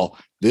 Like, well,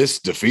 this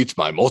defeats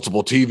my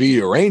multiple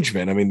TV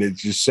arrangement. I mean, it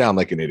just sound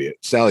like an idiot.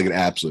 Sound like an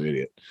absolute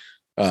idiot.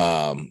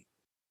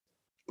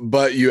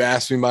 But you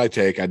asked me my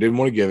take. I didn't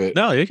want to give it.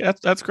 No,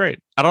 that's great.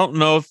 I don't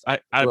know if I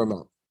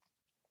don't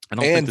and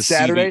think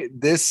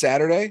this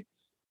Saturday,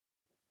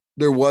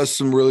 there was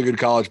some really good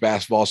college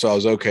basketball, so I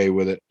was okay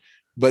with it.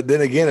 But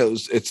then again,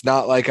 it's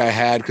not like I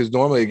had, because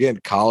normally,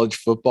 again, college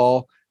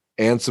football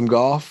and some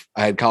golf.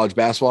 I had college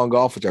basketball and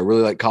golf, which I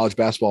really like college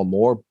basketball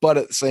more. But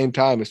at the same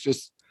time, it's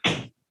just,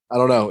 I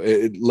don't know,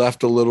 it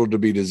left a little to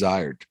be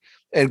desired.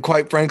 And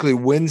quite frankly,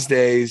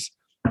 Wednesdays,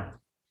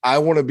 I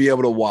want to be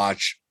able to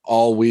watch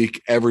all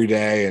week, every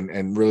day,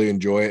 and really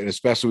enjoy it. And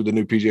especially with the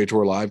new PGA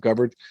Tour live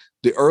coverage,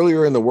 the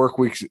earlier in the work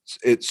weeks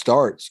it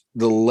starts,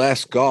 the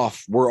less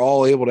golf we're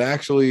all able to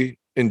actually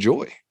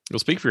enjoy. You'll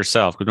speak for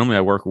yourself, because normally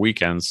I work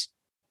weekends.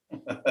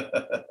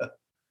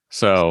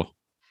 So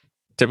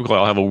typically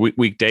I'll have a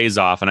weekdays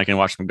off and I can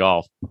watch some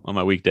golf on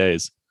my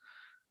weekdays.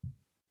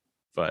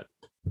 But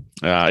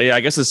yeah,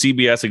 I guess the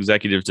CBS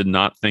executives did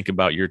not think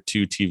about your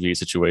 2 TV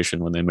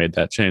situation when they made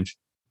that change.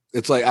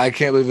 It's like, I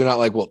can't believe they're not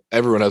like, well,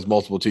 everyone has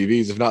multiple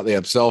TVs. If not, they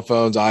have cell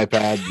phones,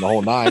 iPads, and the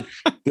whole nine.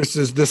 This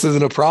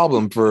isn't a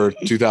problem for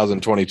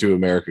 2022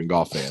 American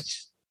golf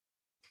fans.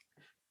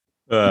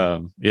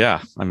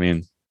 Yeah, I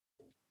mean,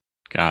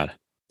 God,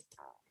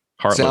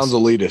 heartless. Sounds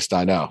elitist,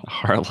 I know.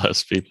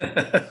 Heartless people.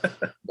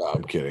 No,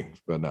 I'm kidding,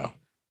 but no.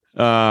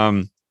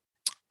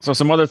 So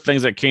some other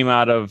things that came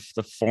out of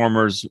the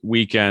Farmers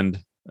weekend.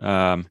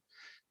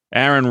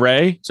 Aaron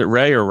Ray. Is it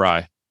Ray or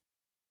Rye?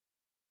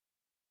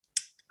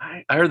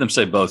 I heard them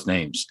say both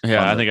names.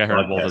 Yeah, I think I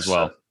heard both as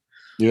well. So.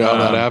 You know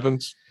how that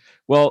happens?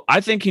 Well,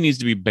 I think he needs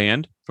to be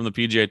banned from the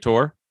PGA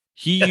Tour.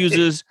 He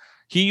uses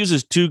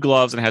 2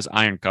 gloves and has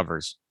iron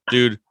covers.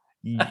 Dude,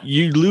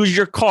 you lose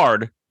your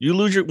card.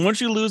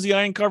 Once you lose the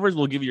iron covers,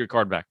 we'll give you your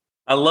card back.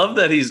 I love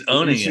that he's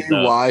owning Did you it. see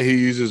why he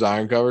uses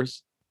iron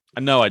covers?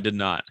 No, I did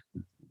not.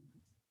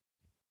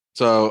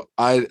 So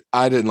I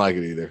didn't like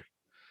it either.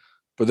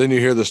 But then you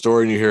hear the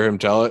story and you hear him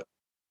tell it,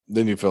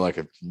 then you feel like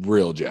a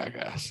real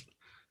jackass.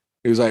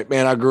 He was like,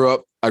 "Man, I grew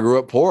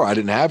up poor. I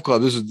didn't have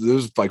clubs. This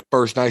was like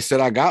first nice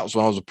set I got was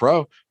when I was a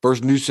pro,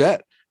 first new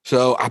set.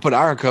 So I put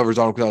iron covers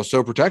on because I was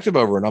so protective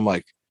over it." And I'm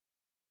like,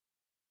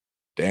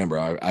 damn,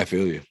 bro, I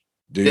feel you.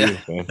 Do you,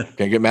 man?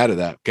 Can't get mad at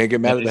that. Can't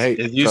get mad at the hate.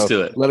 It's used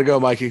to it. Let it go,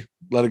 Mikey.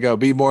 Let it go.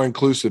 Be more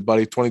inclusive,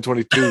 buddy.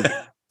 2022.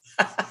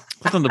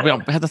 Has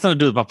nothing to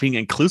do about being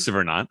inclusive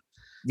or not.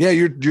 Yeah,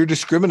 you're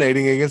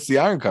discriminating against the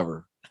iron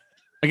cover.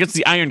 Against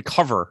the iron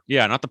cover.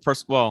 Yeah, not the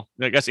person. Well,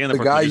 I guess the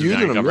guy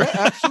using them. Yeah,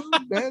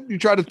 absolutely, man. You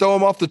try to throw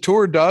him off the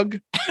tour, Doug.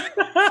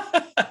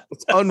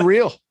 It's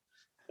unreal.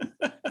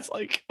 It's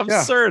like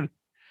absurd.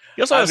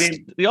 You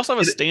also have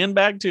a stand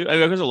bag too. I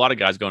mean, there's a lot of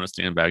guys going to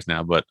stand bags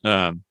now, but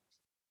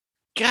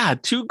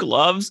God, 2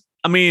 gloves.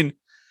 I mean,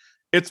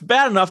 it's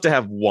bad enough to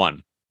have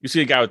one. You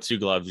see a guy with 2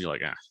 gloves, you're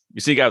like, ah.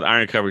 You see a guy with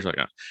iron covers, you're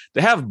like, ah.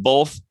 To have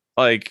both,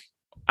 like,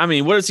 I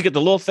mean, what does he get?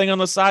 The little thing on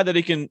the side that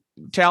he can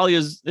tally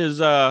his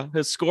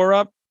score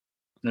up.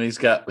 He's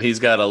got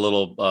a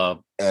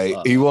little.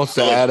 He wants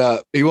to add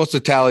up. He wants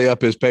to tally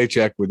up his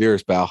paycheck with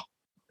yours, pal.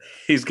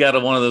 He's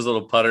got one of those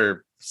little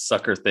putter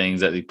sucker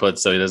things that he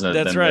puts so he doesn't.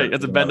 That's right. You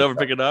have to bend over,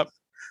 pick it up.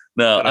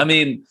 No, I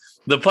mean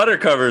the putter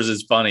covers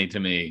is funny to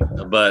me,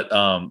 but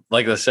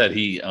like I said,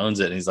 he owns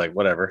it. And he's like,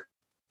 whatever.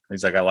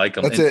 He's like, I like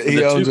them. That's it.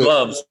 He owns 2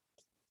 gloves.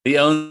 He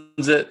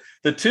owns it.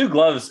 The 2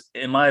 gloves,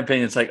 in my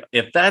opinion, it's like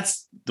if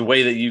that's the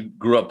way that you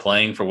grew up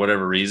playing for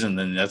whatever reason,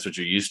 then that's what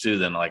you're used to.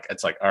 Then like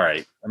it's like, all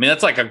right. I mean,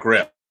 that's like a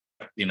grip.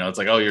 You know, it's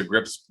like, oh, your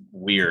grip's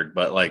weird,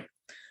 but like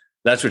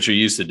that's what you're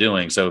used to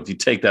doing. So if you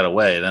take that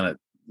away, then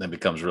it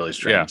becomes really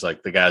strange. Yeah.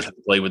 Like the guys who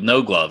play with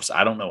no gloves.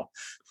 I don't know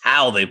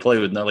how they play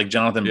with no, like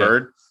Jonathan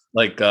Bird,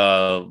 like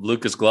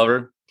Lucas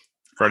Glover.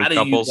 Freddie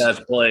Couples. You guys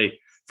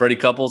play Freddie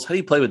Couples? How do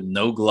you play with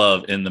no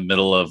glove in the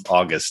middle of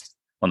August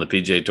on the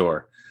PGA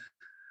Tour?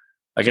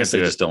 I guess they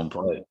just don't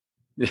play.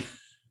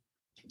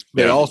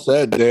 They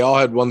all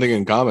had one thing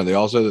in common. They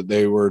all said that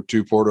they were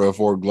too poor to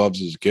afford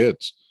gloves as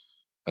kids.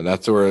 And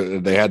that's where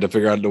they had to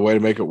figure out the way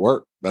to make it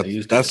work.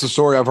 That's the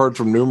story I've heard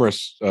from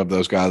numerous of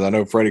those guys. I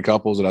know Freddie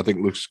Couples and I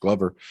think Lucas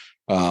Glover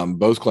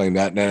both claim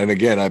that. And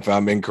again, if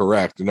I'm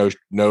incorrect,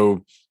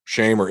 no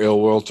shame or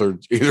ill will to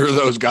either of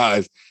those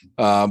guys.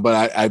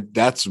 But I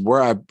that's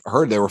where I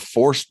heard they were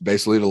forced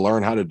basically to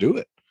learn how to do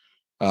it.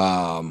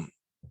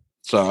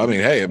 So, I mean,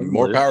 hey,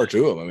 more power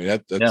to them. I mean,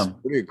 that's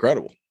pretty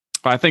incredible.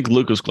 I think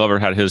Lucas Glover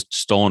had his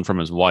stolen from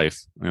his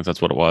wife. I think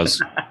that's what it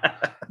was.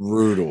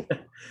 Brutal.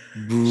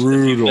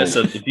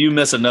 If you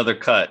miss another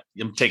cut,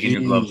 I'm taking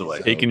your gloves away.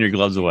 Taking your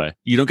gloves away.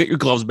 You don't get your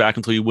gloves back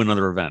until you win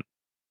another event.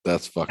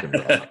 That's fucking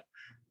right.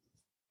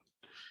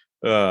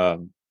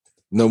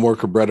 No more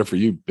Cabrera for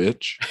you,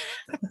 bitch.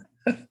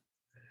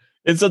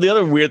 And so the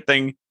other weird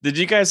thing, did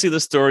you guys see the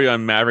story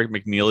on Maverick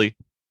McNeely?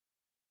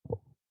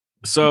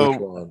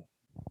 So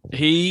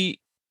he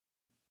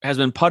has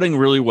been putting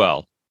really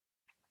well.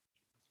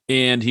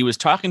 And he was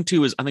talking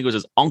to I think it was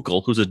his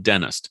uncle, who's a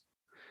dentist.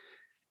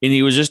 And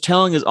he was just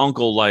telling his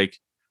uncle, like,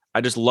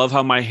 I just love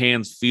how my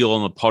hands feel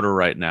on the putter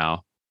right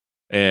now.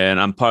 And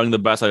I'm putting the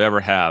best I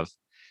ever have.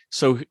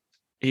 So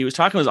he was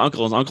talking to his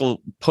uncle. His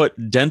uncle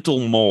put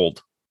dental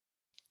mold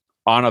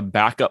on a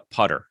backup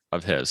putter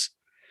of his.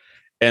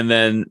 And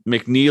then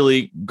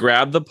McNeely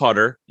grabbed the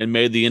putter and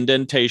made the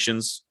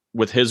indentations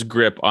with his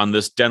grip on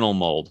this dental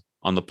mold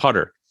on the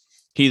putter.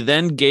 He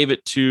then gave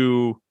it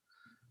to,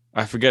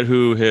 I forget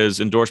who his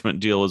endorsement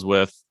deal is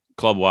with,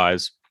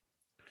 club-wise.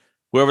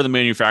 Whoever the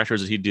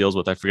manufacturers that he deals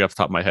with, I forget off the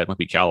top of my head, it might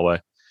be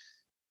Callaway.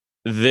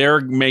 They're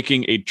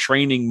making a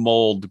training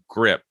mold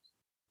grip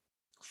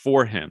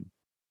for him.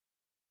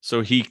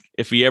 So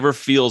if he ever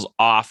feels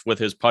off with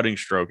his putting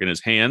stroke in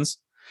his hands,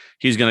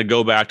 he's going to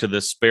go back to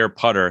this spare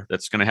putter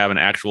that's going to have an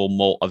actual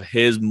mold of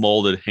his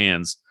molded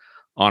hands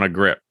on a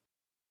grip.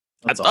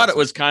 I thought it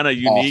was kind of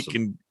unique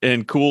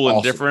and cool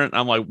and different.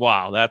 I'm like,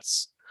 wow,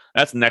 that's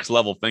next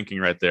level thinking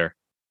right there.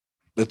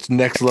 That's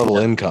next level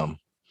income.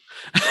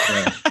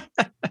 Yeah.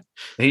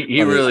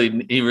 He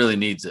really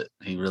needs it.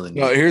 He really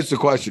needs it. Here's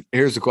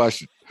the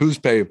question. Who's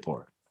paying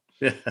for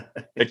it?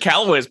 The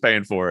Callaway's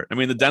paying for it. I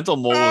mean, the dental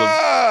mold.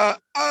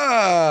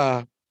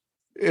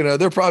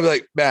 They're probably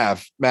like,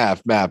 Mav,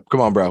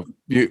 come on, bro.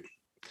 You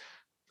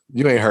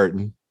ain't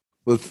hurting.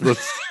 Let's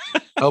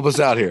help us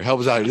out here.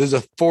 This is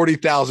a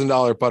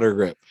 $40,000 putter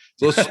grip.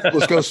 So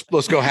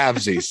let's go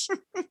halvesies.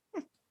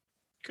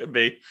 Could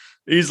be.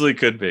 Easily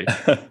could be.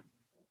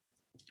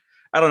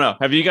 I don't know.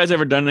 Have you guys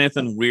ever done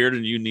anything weird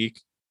and unique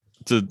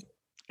to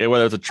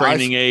whether it's a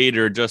training aid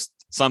or just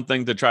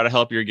something to try to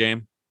help your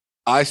game?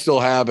 I still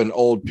have an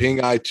old Ping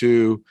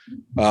I2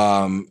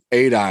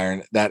 8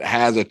 iron that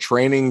has a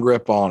training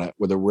grip on it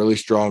with a really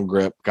strong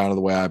grip, kind of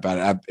the way I've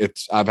had it.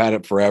 I've had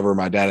it forever.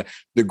 My dad,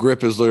 the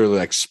grip is literally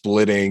like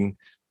splitting,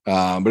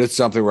 but it's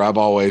something where I've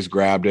always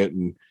grabbed it.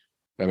 And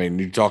I mean,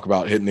 you talk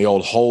about hitting the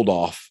old hold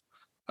off.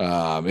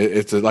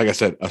 It's like I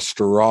said, a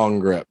strong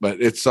grip,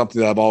 but it's something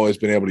that I've always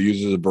been able to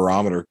use as a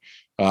barometer.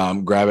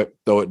 Grab it,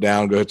 throw it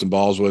down, go hit some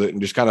balls with it,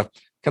 and just kind of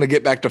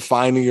get back to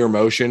finding your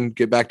motion,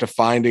 get back to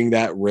finding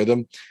that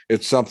rhythm.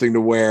 It's something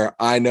to where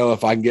I know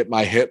if I can get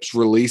my hips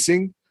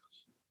releasing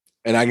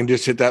and I can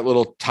just hit that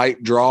little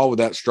tight draw with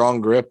that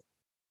strong grip,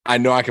 I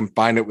know I can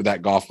find it with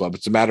that golf club.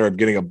 It's a matter of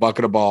getting a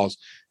bucket of balls,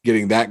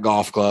 getting that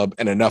golf club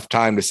and enough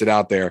time to sit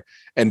out there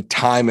and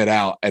time it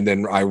out. And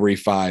then I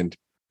refined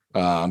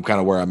kind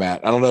of where I'm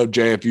at. I don't know,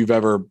 Jay, if you've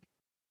ever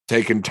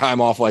taken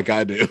time off like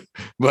I do,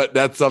 but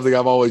that's something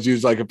I've always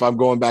used. Like if I'm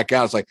going back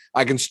out, it's like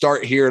I can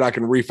start here and I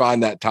can refine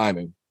that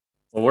timing.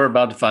 Well, we're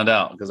about to find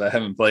out because I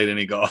haven't played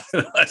any golf in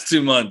the last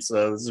 2 months.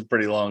 So this is a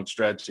pretty long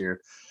stretch here.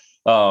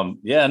 I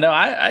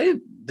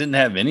didn't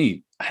have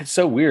any. It's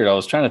so weird. I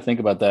was trying to think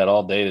about that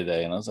all day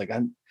today. And I was like,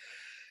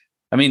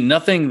 I mean,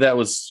 nothing that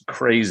was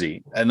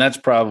crazy. And that's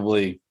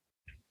probably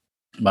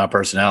my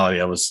personality.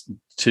 I was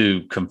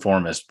too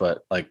conformist,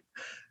 but like,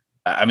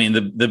 I mean,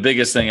 the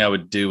biggest thing I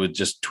would do was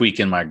just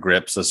tweaking my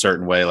grips a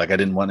certain way. Like I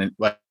didn't want to,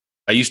 like,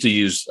 I used to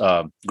use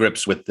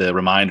grips with the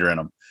reminder in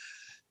them,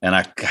 and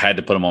I had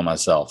to put them on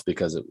myself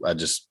because I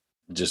just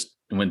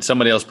when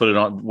somebody else put it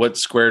on, what's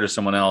square to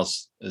someone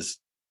else is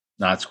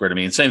not square to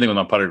me. And same thing with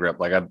my putter grip.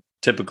 Like I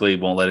typically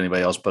won't let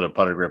anybody else put a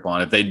putter grip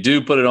on. If they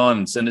do put it on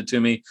and send it to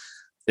me,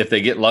 if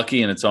they get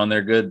lucky and it's on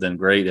there good, then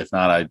great. If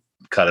not, I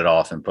cut it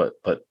off and put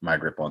my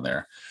grip on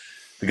there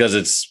because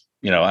it's,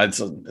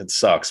 it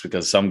sucks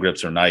because some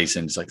grips are nice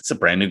and it's like, it's a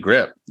brand new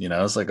grip,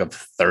 it's like a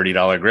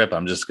 $30 grip.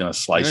 I'm just going to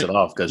slice it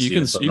off because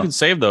you can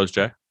save those,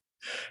 Jay.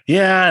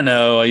 Yeah, I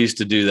know. I used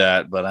to do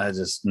that, but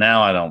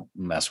now I don't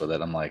mess with it.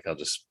 I'm like, I'll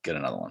just get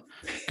another one.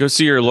 Go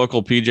see your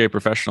local PJ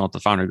professional at the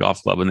Foundry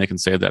Golf Club and they can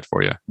save that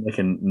for you. They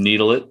can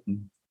needle it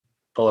and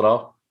pull it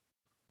off.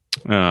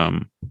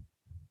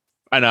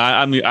 I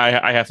know.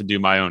 I have to do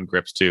my own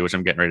grips too, which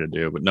I'm getting ready to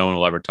do, but no one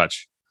will ever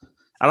touch.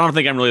 I don't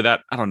think I'm really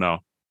that. I don't know.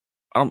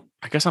 I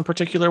guess I'm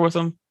particular with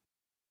them.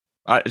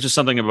 It's just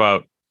something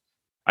about,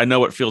 I know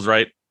what feels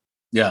right.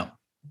 Yeah.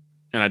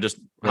 And I just,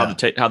 how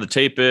the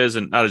tape is.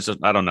 And I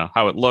don't know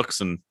how it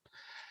looks. And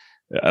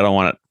I don't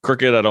want it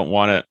crooked. I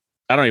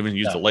don't even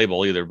use the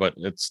label either, but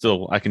it's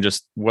still, I can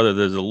just, whether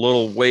there's a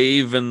little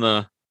wave in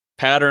the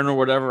pattern or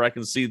whatever, I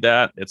can see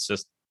that. It's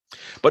just,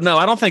 but no,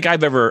 I don't think I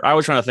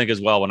was trying to think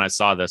as well when I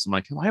saw this. I'm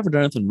like, have I ever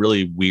done anything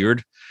really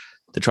weird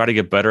to try to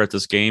get better at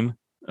this game?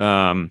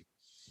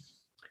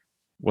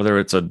 Whether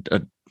it's a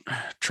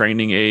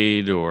training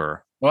aid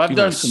or I've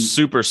done some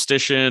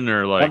superstition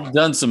or like I've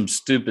done some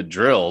stupid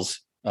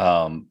drills,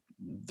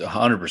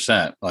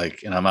 100%.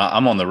 Like, and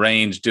I'm on the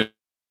range doing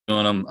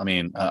them. I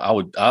mean,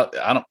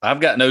 I've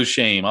got no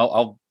shame.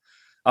 I'll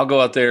go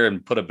out there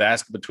and put a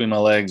basket between my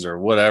legs or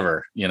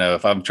whatever.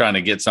 If I'm trying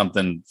to get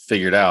something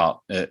figured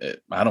out,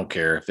 I don't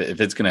care if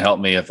it's going to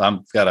help me. If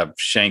I'm got to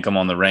shank them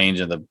on the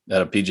range at a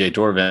PGA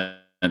Tour event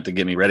to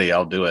get me ready,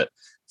 I'll do it.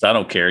 So I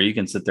don't care. You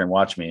can sit there and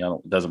watch me.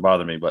 It doesn't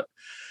bother me. But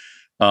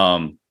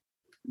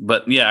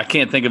yeah, I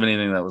can't think of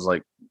anything that was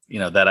like,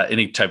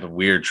 any type of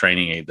weird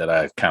training aid that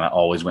I kind of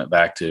always went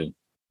back to.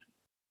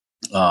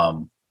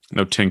 No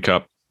tin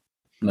cup.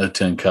 No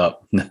tin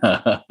cup.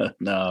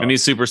 No. Any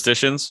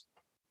superstitions?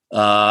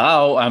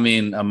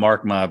 I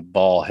mark my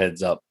ball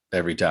heads up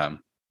every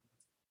time.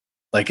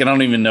 Like, I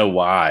don't even know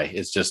why.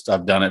 It's just,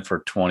 I've done it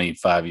for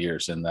 25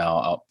 years. And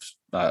now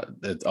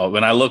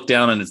when I look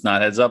down and it's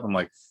not heads up, I'm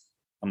like,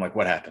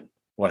 what happened?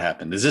 What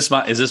happened? Is this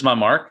my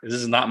mark? This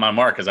is not my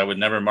mark because I would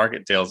never mark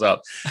it tails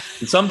up.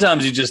 And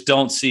sometimes you just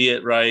don't see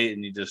it right.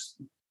 And you just,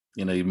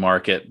 you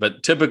mark it.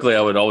 But typically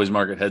I would always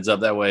mark it heads up.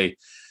 That way,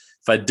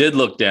 if I did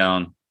look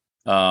down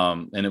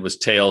and it was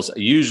tails,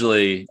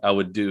 usually I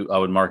would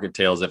mark it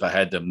tails if I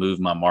had to move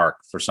my mark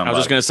for somebody. I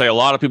was just going to say a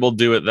lot of people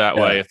do it that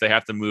way. If they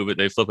have to move it,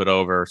 they flip it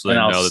over so they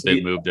know that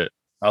they moved it.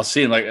 I'll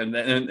see like,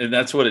 and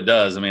that's what it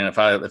does. I mean, if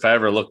I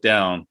ever look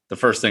down, the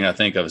first thing I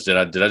think of is, did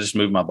I just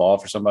move my ball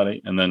for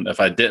somebody? And then if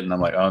I didn't, I'm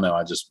like, oh no,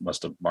 I just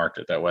must have marked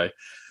it that way.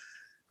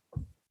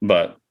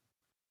 But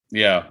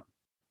yeah,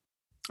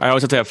 I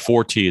always have to have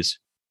 4 tees.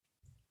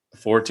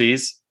 4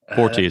 tees.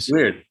 4 tees.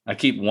 Weird. I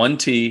keep 1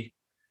 tee,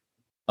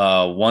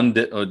 one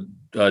divot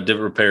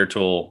repair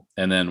tool,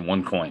 and then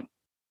 1 coin.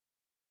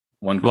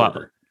 1 quarter.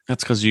 Well,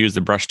 that's because you use the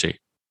brush tee.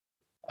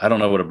 I don't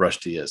know what a brush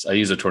tee is. I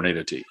use a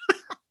tornado tee.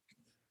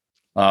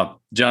 John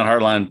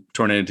Hartline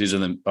tornado tees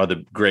are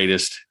the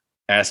greatest.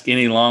 Ask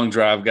any long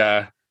drive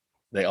guy,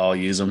 they all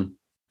use them,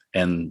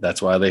 and that's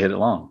why they hit it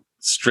long,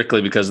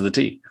 strictly because of the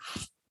tee.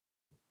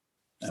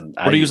 And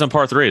what do you use on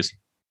par 3s?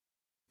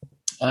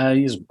 I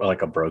use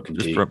like a broken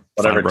tee,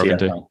 whatever broken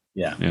tee.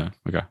 Yeah.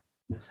 Okay.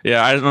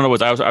 Yeah, I don't know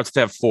what I have to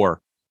have 4,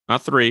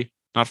 not 3,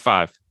 not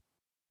 5,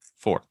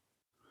 4.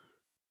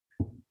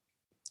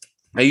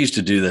 I used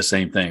to do the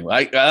same thing.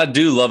 I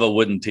do love a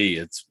wooden tee.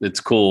 It's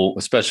cool,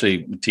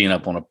 especially teeing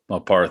up on a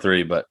par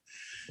 3, but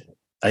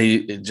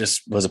it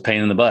just was a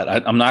pain in the butt.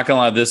 I'm not gonna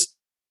lie,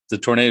 the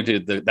Tornado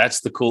tee,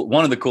 that's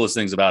one of the coolest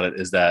things about it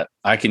is that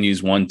I can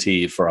use one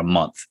tee for a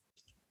month.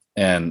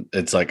 And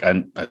it's like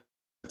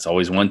it's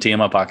always one tee in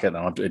my pocket.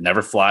 It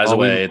never flies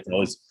away.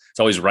 It's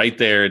always right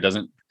there. It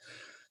doesn't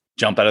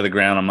jump out of the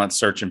ground. I'm not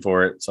searching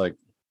for it. It's like,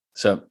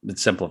 so it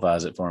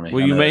simplifies it for me.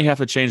 Well, you may have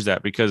to change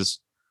that because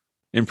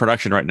in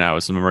production right now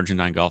is some Emerging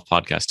Nine Golf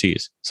podcast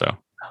tees. So,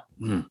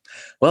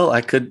 well,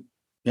 I could,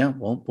 yeah,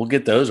 well, we'll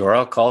get those, or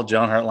I'll call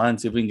John Hartline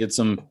and see if we can get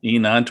some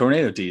E9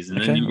 Tornado tees, and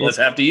then you guys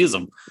have to use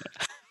them.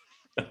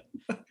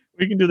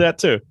 We can do that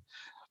too.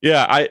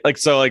 Yeah,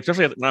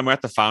 especially when I'm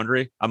at the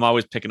Foundry, I'm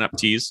always picking up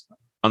tees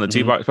on the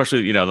tee bar,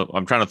 especially,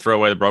 I'm trying to throw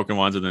away the broken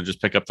ones and then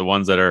just pick up the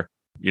ones that are,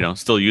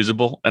 still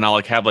usable. And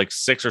I'll have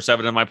 6 or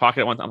 7 in my pocket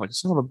at one time. I'm like,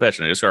 son of a bitch.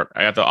 And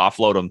I have to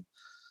offload them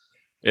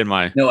in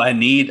my. No, I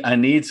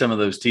need some of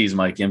those tees,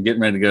 Mikey. I'm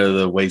getting ready to go to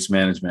the Waste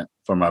Management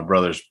for my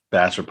brother's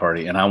bachelor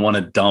party. And I want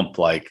to dump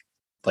like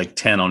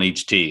 10 on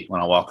each tee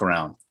when I walk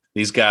around.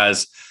 These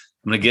guys,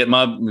 I'm going to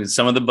get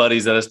some of the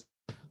buddies that I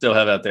still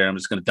have out there. I'm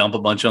just going to dump a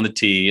bunch on the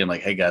tee and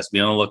like, hey guys, be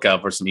on the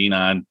lookout for some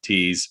E9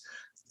 tees.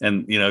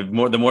 And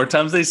the more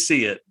times they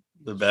see it,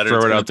 the better.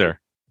 Throw it out there.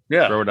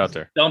 Yeah. Throw it out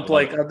there. Dump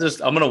I'm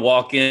going to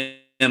walk in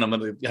and I'm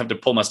going to have to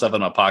pull my stuff in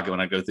my pocket when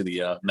I go through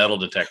the metal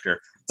detector.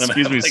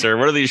 Excuse me, sir.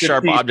 What are these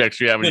sharp objects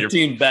you have in your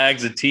 15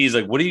 bags of tees?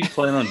 Like, what are you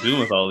planning on doing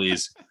with all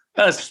these?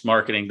 That's just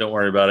marketing. Don't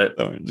worry about it.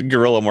 Oh,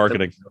 guerrilla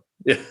marketing.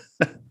 Yeah.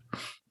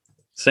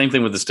 Same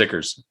thing with the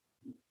stickers.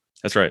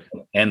 That's right.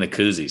 And the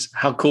koozies.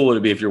 How cool would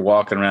it be if you're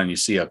walking around and you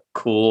see a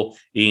cool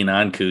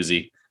E9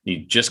 koozie,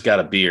 you just got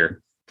a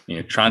beer, and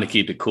you're trying to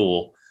keep it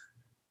cool.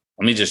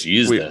 Let me just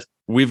use this.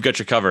 We've got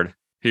you covered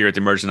here at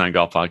the Emerging Nine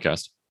Golf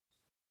Podcast.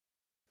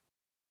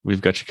 We've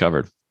got you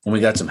covered. And we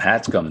got some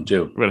hats coming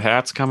too. We got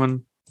hats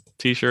coming,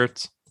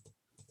 t-shirts,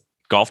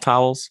 golf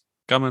towels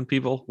coming,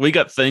 people. We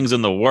got things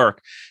in the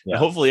work. Yeah. And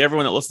hopefully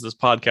everyone that listens to this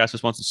podcast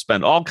just wants to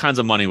spend all kinds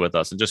of money with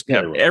us and just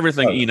get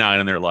everything E9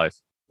 in their life.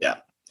 Yeah.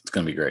 It's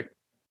going to be great.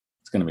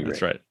 Going to be great.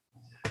 That's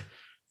right.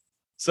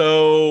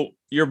 So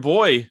your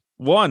boy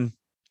won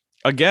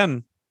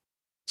again,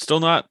 still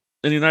not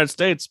in the United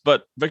States,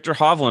 but Viktor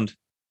Hovland.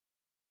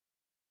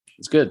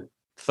 It's good.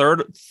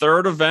 Third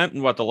event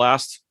in the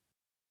last,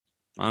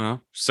 I don't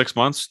know, 6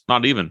 months,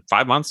 not even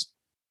 5 months.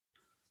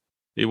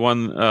 He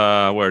won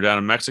down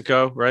in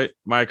Mexico, right?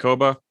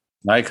 Mayakoba.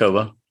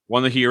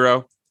 Won the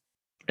Hero,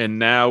 and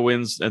now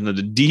wins in the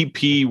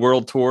DP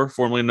World Tour,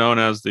 formerly known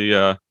as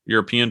the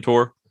European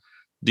Tour.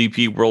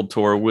 DP World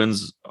Tour,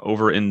 wins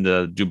over in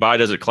the Dubai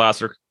Desert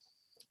Classic.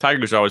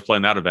 Tiger's always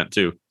playing that event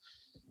too.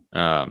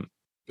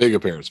 Big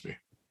appearance fee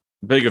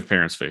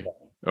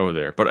over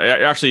there. But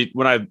actually,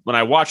 when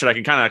I watch it,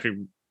 I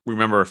can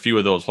remember a few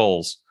of those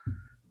holes,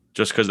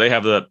 just because they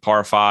have the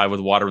par 5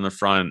 with water in the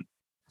front,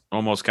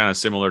 almost kind of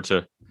similar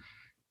to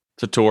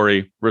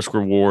Torrey, risk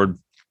reward,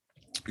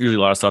 usually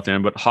a lot of stuff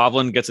in. But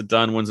Hovland gets it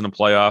done, wins in a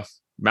playoff.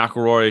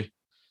 McIlroy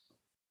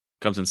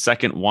comes in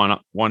second,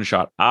 one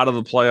shot out of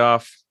the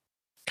playoff.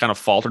 Kind of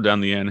faltered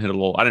down the end, hit a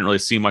little. I didn't really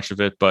see much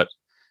of it, but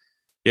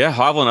yeah,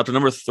 Hovland up to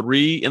number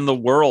 3 in the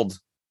world.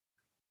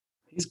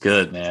 He's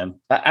good, man.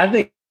 I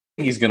think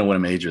he's going to win a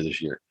major this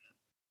year.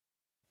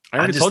 I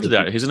already told you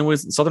that. He's going to win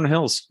Southern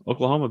Hills,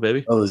 Oklahoma,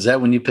 baby. Oh, is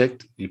that when you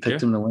picked? You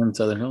picked him to win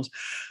Southern Hills?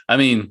 I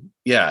mean,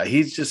 yeah,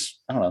 he's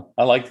just, I don't know.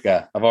 I like the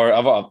guy. I've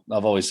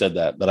always said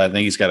that, but I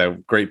think he's got a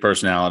great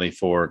personality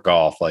for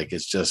golf. Like,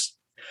 it's just,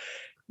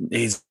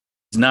 there's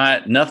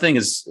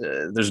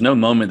no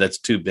moment that's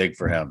too big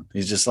for him.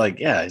 He's just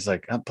like, I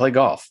play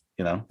golf,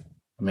 I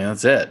mean,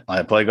 that's it.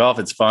 I play golf.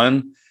 It's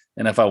fun.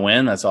 And if I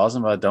win, that's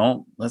awesome. If I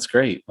don't, that's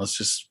great.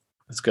 Let's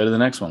go to the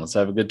next one. Let's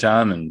have a good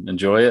time and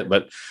enjoy it.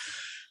 But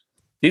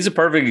he's a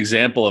perfect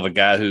example of a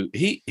guy who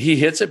he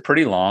hits it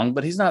pretty long,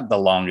 but he's not the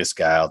longest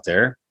guy out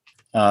there.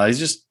 He's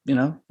just,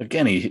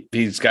 again,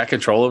 he's got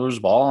control over his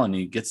ball and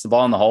he gets the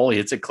ball in the hole. He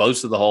hits it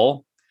close to the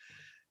hole.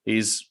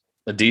 He's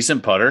a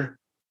decent putter.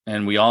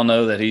 And we all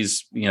know that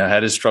he's,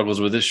 had his struggles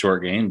with his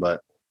short game.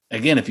 But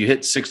again, if you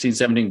hit 16,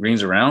 17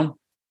 greens around,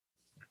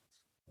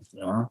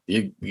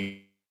 you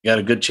got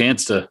a good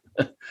chance to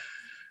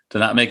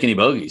not make any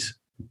bogeys.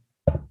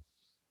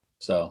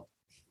 So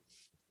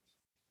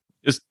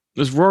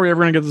is Rory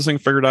ever going to get this thing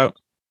figured out?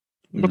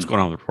 What's going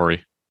on with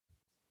Rory?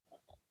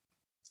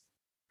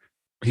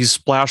 He's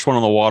splashed one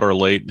on the water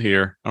late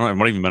here. I don't know. It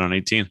might even been on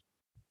 18.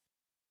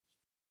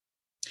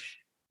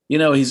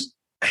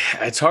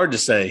 It's hard to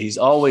say. He's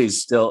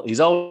always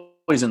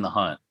in the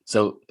hunt.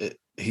 So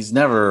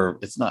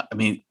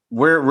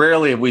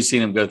rarely have we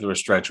seen him go through a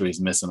stretch where he's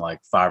missing like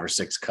 5 or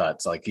 6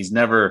 cuts. Like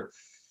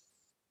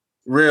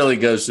rarely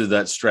goes through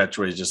that stretch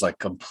where he's just like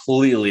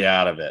completely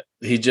out of it.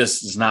 He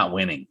just is not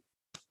winning,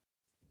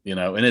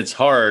 and it's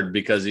hard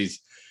because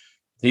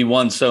he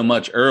won so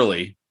much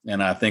early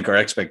And I think our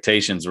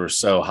expectations were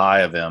so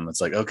high of him.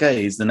 It's like,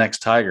 okay, he's the next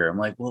Tiger. I'm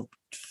like, well,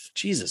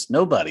 Jesus,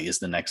 nobody is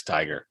the next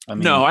Tiger. I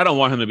mean, no, I don't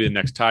want him to be the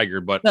next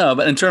Tiger, but no,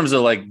 but in terms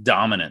of like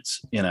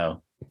dominance,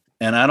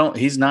 and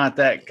he's not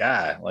that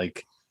guy.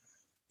 Like,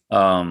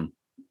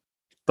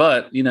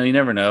 but you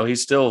never know.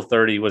 He's still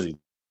 30. Was he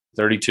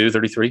 32,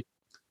 33?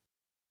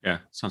 Yeah,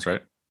 sounds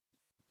right.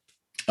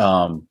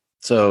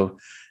 So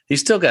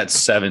he's still got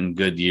 7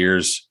 good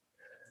years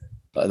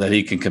that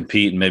he can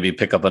compete and maybe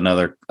pick up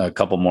a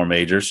couple more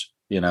majors,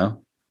 who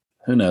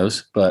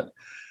knows, but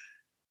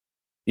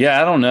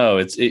yeah, I don't know.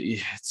 It's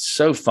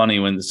so funny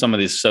when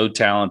somebody's so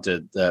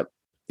talented that,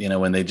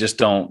 when they just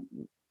don't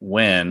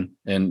win.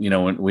 And,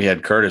 when we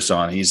had Curtis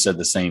on, he said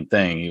the same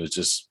thing. He was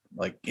just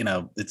like,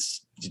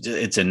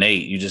 it's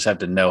innate. You just have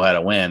to know how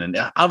to win. And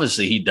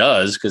obviously he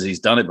does, because he's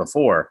done it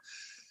before,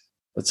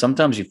 but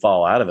sometimes you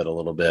fall out of it a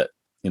little bit,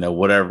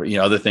 whatever,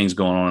 other things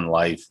going on in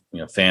life,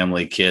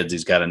 family, kids,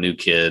 he's got a new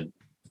kid.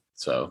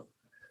 So,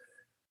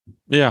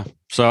 yeah.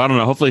 So I don't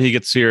know. Hopefully he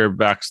gets here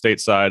back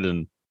stateside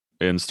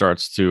and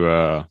starts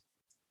to,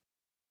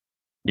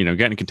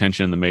 get in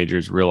contention in the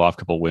majors, reel off a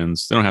couple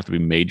wins. They don't have to be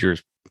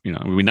majors. It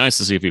would be nice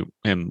to see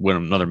him win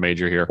another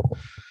major here.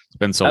 It's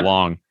been so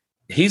long.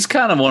 He's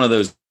kind of one of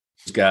those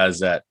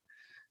guys that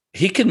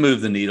he can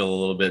move the needle a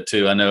little bit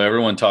too. I know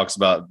everyone talks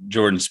about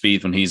Jordan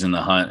Spieth when he's in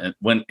the hunt and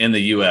when in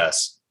the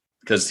U.S.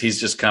 because he's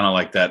just kind of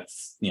like that,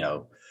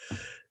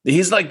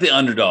 he's like the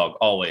underdog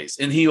always.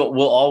 And he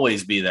will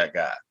always be that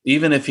guy.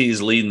 Even if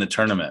he's leading the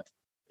tournament,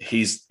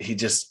 he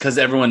just, because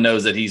everyone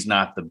knows that he's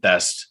not the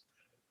best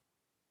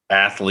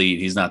athlete.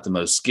 He's not the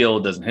most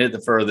skilled, doesn't hit the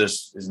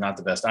furthest. He's not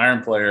the best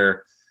iron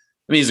player.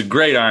 I mean, he's a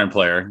great iron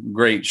player,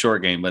 great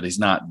short game, but he's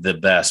not the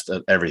best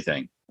at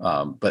everything.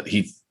 But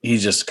he's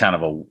just kind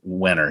of a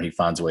winner. He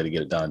finds a way to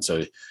get it done.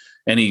 So,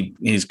 and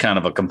he's kind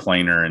of a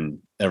complainer, and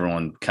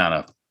everyone kind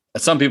of,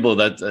 some people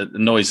that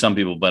annoys some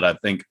people, but I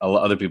think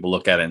other people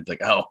look at it and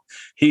think, oh,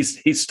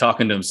 he's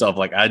talking to himself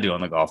like I do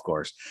on the golf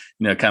course,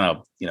 kind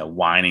of,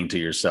 whining to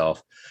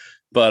yourself.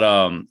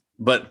 But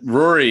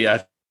Rory,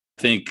 I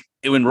think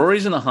when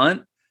Rory's in the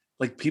hunt,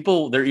 like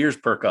people, their ears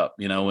perk up,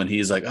 when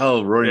he's like,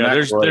 oh, Rory, yeah,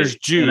 there's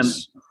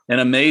juice in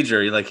a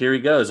major. You're like, here he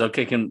goes.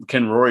 Okay.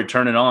 Can Rory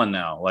turn it on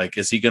now? Like,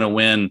 is he going to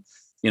win?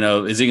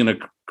 Is he going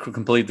to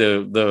complete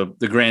the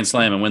Grand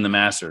Slam and win the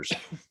Masters?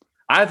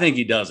 I think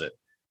he does it.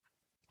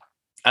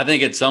 I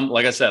think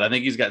like I said, I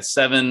think he's got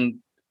 7-10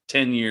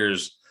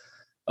 years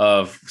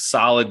of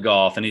solid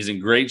golf, and he's in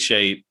great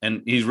shape,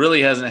 and he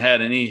really hasn't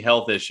had any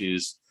health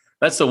issues.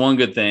 That's the one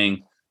good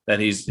thing that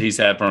he's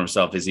had for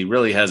himself, is he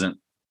really hasn't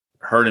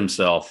hurt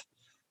himself,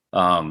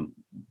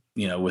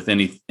 with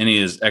any of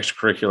his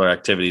extracurricular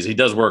activities. He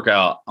does work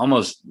out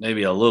almost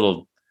maybe a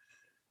little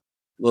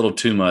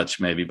too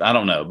much, maybe. I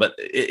don't know. But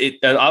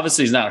it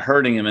obviously is not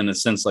hurting him in the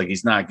sense like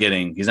he's not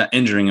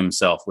injuring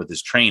himself with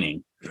his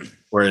training.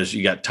 Whereas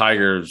you got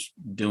Tigers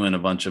doing a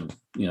bunch of,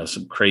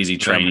 some crazy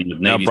training.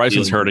 With now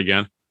Bryson's hurt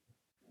again.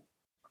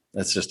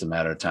 That's just a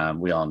matter of time.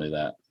 We all knew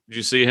that. Did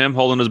you see him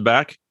holding his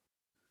back?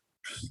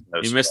 No,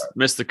 he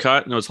missed the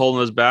cut and was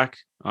holding his back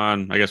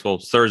on,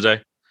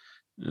 Thursday,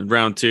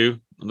 round 2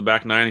 on the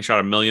back 9. He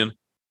shot $1 million.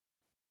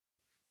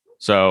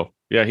 So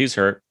yeah, he's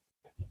hurt.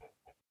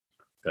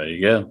 There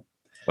you go.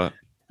 But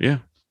yeah,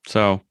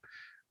 so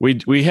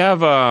we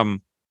have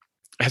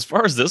as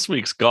far as this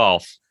week's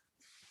golf,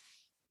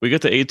 we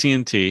get the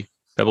AT&T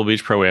Pebble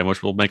Beach Pro-Am,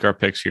 which we'll make our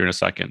picks here in a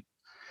second.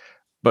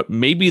 But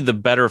maybe the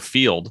better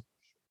field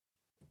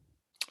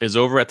is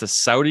over at the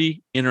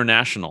Saudi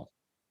International,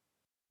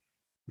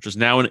 which is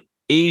now an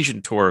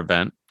Asian Tour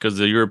event because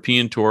the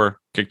European Tour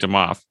kicked them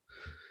off.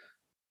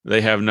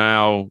 They have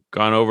now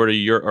gone over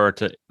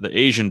to the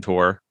Asian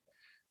Tour,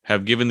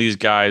 have given these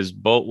guys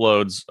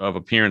boatloads of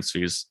appearance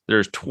fees.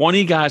 There's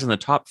 20 guys in the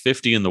top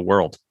 50 in the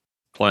world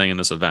playing in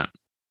this event.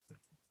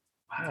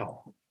 Wow.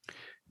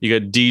 You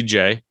got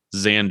DJ,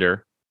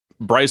 Xander.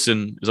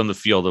 Bryson is on the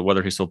field.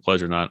 Whether he still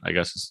plays or not, I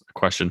guess is a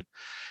question.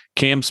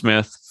 Cam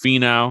Smith,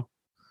 Finau,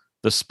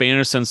 the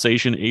Spanish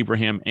sensation,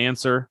 Abraham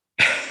Answer,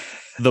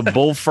 the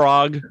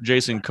Bullfrog,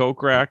 Jason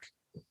Kokrak,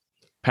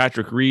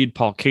 Patrick Reed,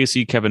 Paul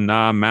Casey, Kevin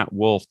Na, Matt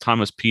Wolff,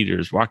 Thomas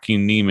Peters,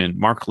 Joaquin Neiman,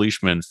 Mark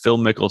Leishman, Phil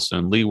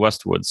Mickelson, Lee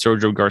Westwood,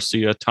 Sergio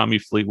Garcia, Tommy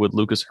Fleetwood,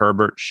 Lucas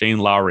Herbert, Shane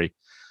Lowry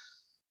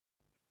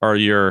are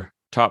your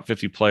top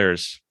 50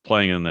 players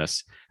playing in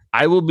this.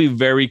 I will be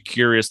very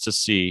curious to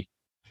see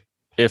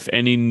if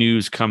any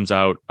news comes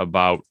out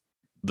about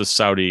the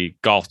Saudi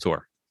Golf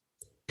Tour,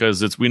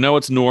 because we know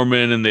it's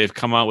Norman and they've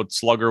come out with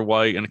Slugger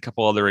White and a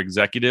couple other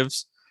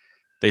executives.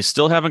 They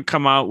still haven't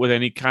come out with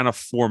any kind of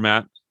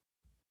format.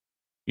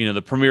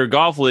 The Premier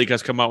Golf League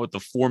has come out with the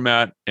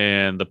format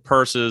and the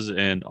purses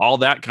and all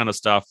that kind of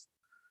stuff.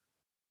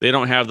 They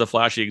don't have the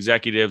flashy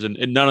executives, and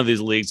none of these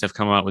leagues have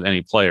come out with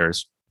any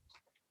players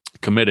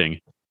committing.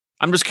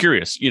 I'm just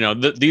curious,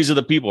 these are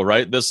the people,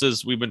 right?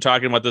 We've been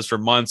talking about this for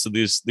months. Of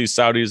these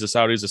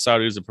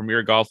Saudis, the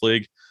Premier Golf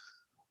League.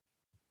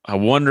 I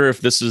wonder if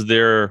this is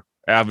their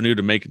avenue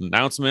to make an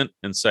announcement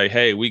and say,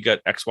 hey, we got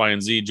X, Y,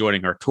 and Z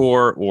joining our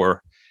tour,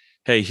 or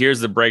hey, here's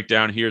the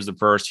breakdown, here's the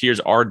purse, here's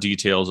our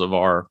details of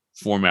our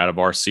format of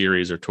our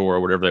series or tour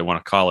or whatever they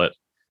want to call it.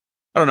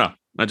 I don't know.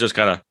 I just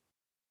kind of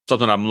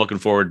something I'm looking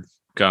forward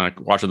kind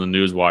of watching the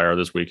news wire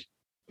this week.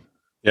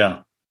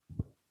 Yeah.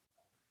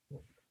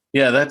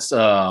 Yeah, that's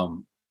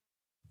I'll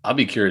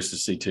be curious to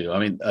see too. I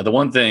mean, the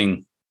one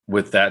thing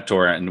with that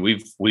tour, and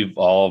we've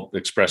all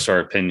expressed our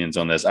opinions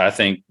on this. I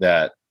think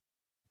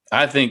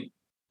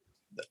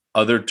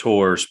other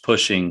tours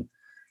pushing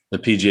the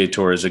PGA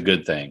Tour is a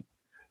good thing,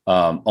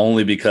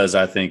 only because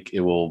I think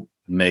it will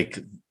make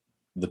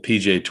the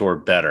PGA Tour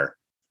better.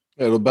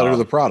 It'll better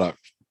the product.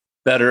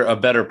 A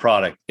better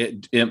product.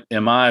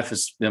 Am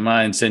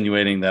I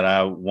insinuating that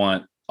I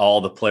want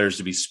all the players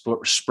to be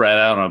spread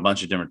out on a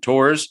bunch of different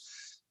tours?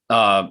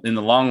 In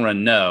the long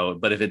run, no.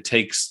 But if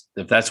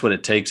that's what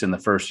it takes in the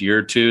first year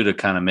or two to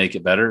kind of make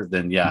it better,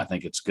 then yeah, I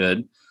think it's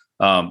good.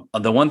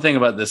 The one thing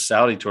about this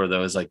Saudi tour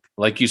though is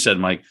like you said,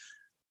 Mike,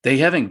 they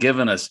haven't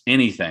given us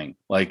anything.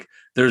 Like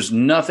there's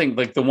nothing.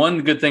 Like the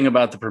one good thing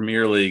about the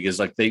Premier League is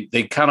like they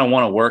kind of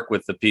want to work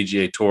with the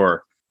PGA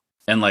Tour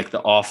and like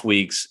the off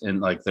weeks,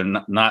 and like they're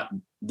not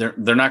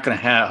going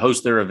to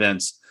host their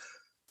events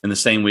in the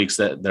same weeks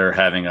that they're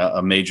having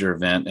a major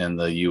event in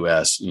the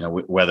US,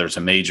 whether it's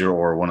a major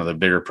or one of the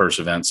bigger purse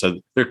events. So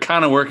they're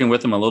kind of working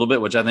with them a little bit,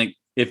 which I think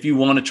if you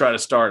want to try to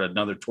start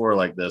another tour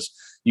like this,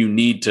 you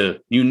need to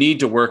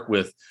work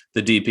with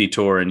the DP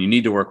Tour and you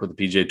need to work with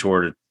the PGA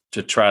Tour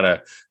to try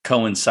to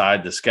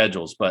coincide the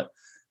schedules. But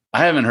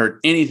I haven't heard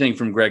anything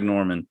from Greg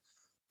Norman.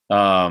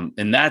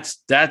 And that's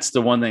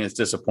the one thing that's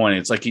disappointing.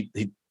 It's like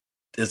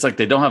it's like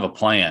they don't have a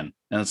plan.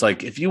 And it's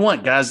like, if you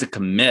want guys to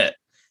commit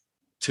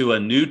to a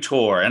new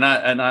tour, and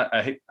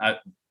I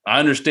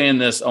understand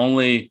this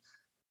only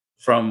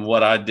from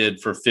what I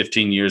did for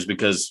 15 years,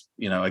 because,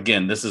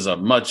 again, this is a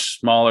much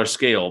smaller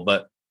scale,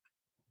 but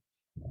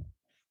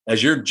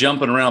as you're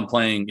jumping around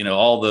playing,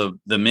 all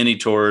the mini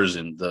tours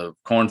and the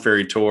Korn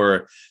Ferry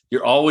Tour,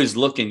 you're always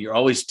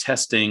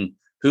testing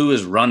who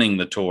is running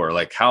the tour.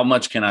 Like, how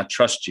much can I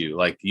trust you?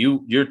 Like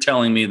you're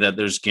telling me that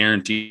there's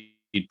guaranteed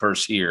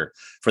purse here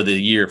for the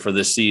year, for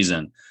this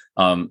season.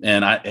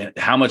 And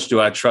how much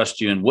do I trust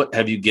you? And what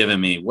have you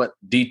given me? What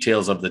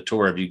details of the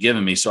tour have you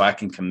given me so I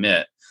can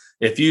commit?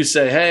 If you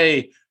say,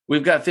 hey,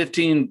 we've got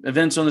 15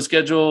 events on the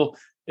schedule,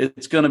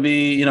 it's going to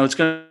be, it's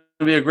going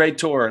to be a great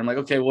tour. I'm like,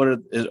 okay,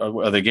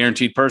 are they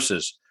guaranteed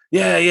purses?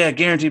 Yeah.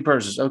 Guaranteed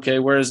purses. Okay.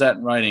 Where is that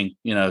in writing?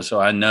 So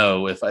I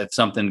know if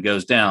something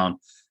goes down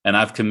and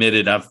I've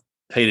committed, I've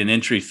paid an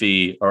entry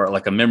fee or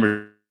like a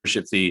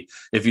membership fee.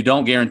 If you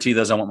don't guarantee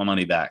those, I want my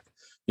money back.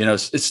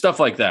 It's stuff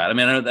like that. I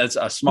mean, I know that's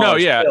a small. No,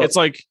 yeah, scale, it's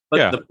like,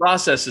 but the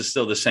process is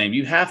still the same.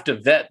 You have to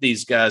vet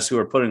these guys who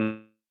are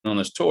putting on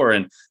this tour,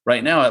 and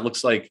right now it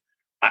looks like,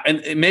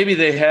 and maybe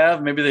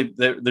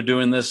they're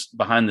doing this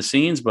behind the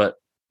scenes, but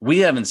we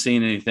haven't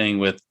seen anything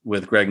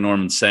with Greg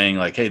Norman saying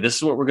like, hey, this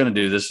is what we're going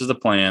to do. This is the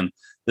plan.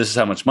 This is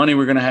how much money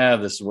we're going to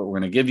have. This is what we're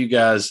going to give you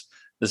guys.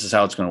 This is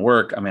how it's going to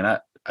work. I mean,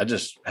 I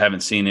just haven't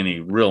seen any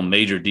real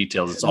major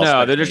details. It's all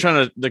they're just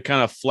trying to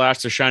kind of flash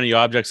the shiny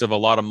objects of a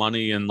lot of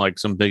money and like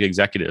some big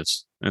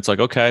executives. And it's like,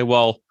 okay,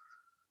 well,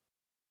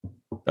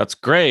 that's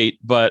great,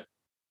 but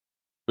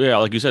yeah,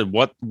 like you said,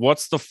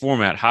 what's the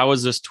format? How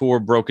is this tour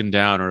broken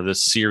down, or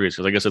this series?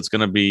 Because I guess it's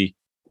going to be,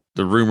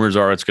 the rumors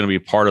are it's going to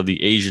be part of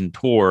the Asian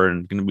tour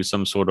and going to be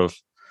some sort of,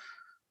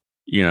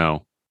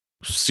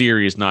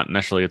 series, not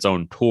necessarily its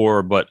own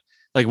tour, but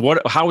like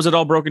how is it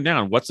all broken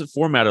down? What's it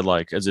formatted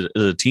like? Is it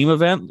a team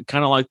event,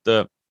 kind of like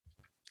the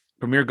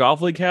Premier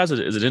Golf League has?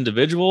 Is it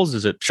individuals?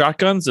 Is it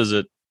shotguns? Is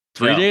it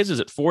 3 days? Is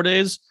it 4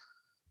 days?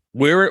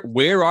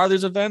 Where are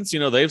these events?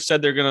 They've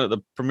said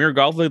the Premier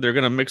Golf League, they're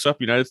gonna mix up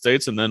United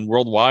States and then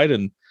worldwide,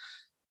 and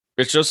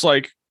it's just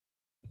like,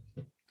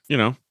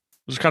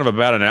 it's kind of a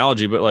bad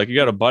analogy, but like you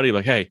got a buddy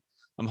like, hey,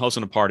 I'm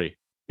hosting a party.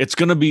 It's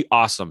going to be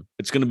awesome.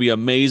 It's going to be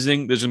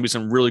amazing. There's going to be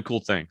some really cool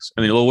things.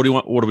 And what do you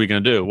want? What are we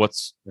going to do?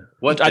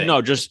 I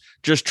know. Just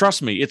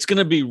trust me. It's going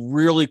to be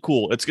really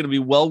cool. It's going to be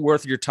well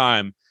worth your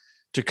time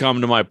to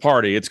come to my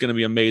party. It's going to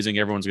be amazing.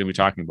 Everyone's going to be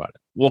talking about it.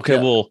 Well, okay.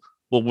 Yeah.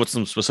 Well, what's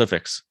some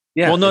specifics?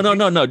 Yeah. Well,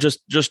 no.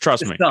 Just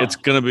trust me. It's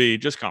going to be,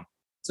 just come.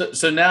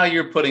 So now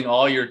you're putting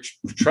all your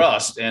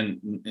trust and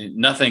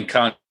nothing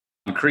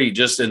concrete,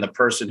 just in the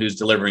person who's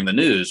delivering the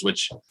news,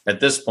 which at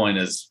this point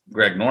is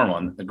Greg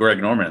Norman,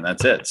 and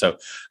that's it. So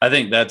I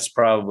think that's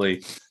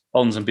probably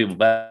holding some people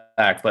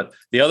back. But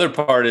the other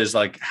part is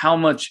like, how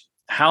much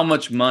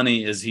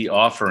money is he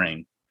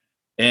offering?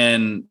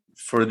 And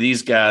for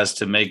these guys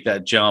to make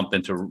that jump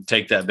and to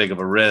take that big of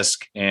a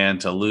risk and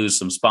to lose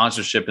some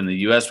sponsorship in the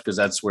US, because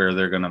that's where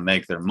they're going to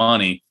make their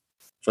money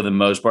for the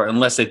most part,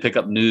 unless they pick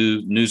up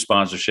new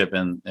sponsorship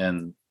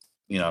and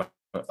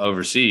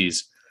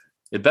overseas.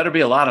 It better be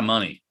a lot of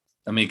money.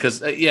 I mean,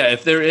 because,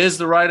 if there is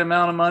the right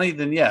amount of money,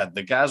 then,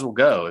 the guys will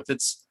go. If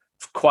it's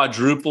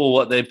quadruple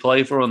what they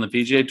play for on the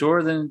PGA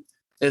Tour, then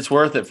it's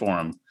worth it for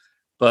them.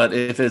 But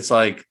if it's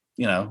like,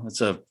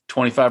 it's a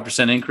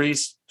 25%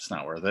 increase, it's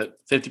not worth it.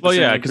 50%. Well,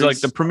 yeah, because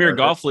like the Premier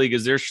Golf League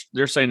is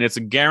they're saying it's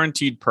a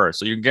guaranteed purse.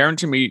 So you're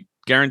guaranteed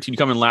guaranteed. You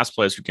come in last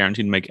place, you're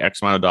guaranteed to make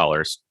X amount of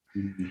dollars.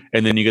 Mm-hmm.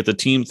 And then you get the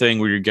team thing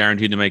where you're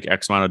guaranteed to make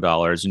X amount of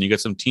dollars, and you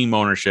get some team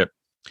ownership.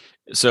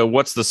 So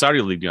what's the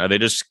Saudi league doing? Are they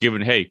just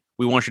giving, hey,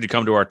 we want you to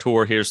come to our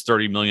tour. Here's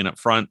 30 million up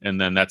front, and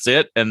then that's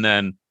it. And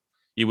then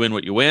you win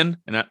what you win.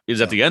 And that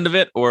is at the end of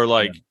it. Or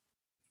like,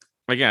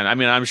 again, I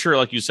mean, I'm sure,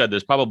 like you said,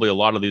 there's probably a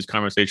lot of these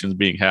conversations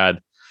being had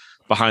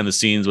behind the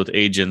scenes with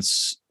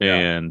agents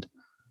and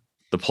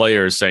the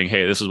players saying,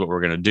 hey, this is what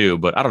we're going to do.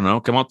 But I don't know,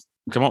 come out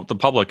with the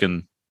public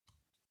and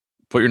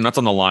put your nuts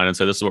on the line and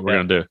say, this is what we're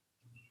going to do.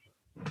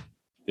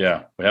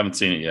 Yeah. We haven't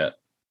seen it yet.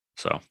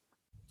 So,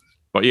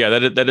 but yeah,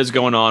 that is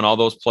going on. All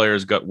those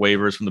players got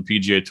waivers from the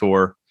PGA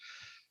Tour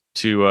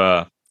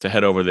to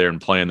head over there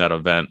and play in that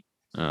event,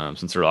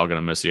 since they're all going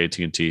to miss the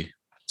AT&T.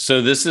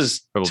 So this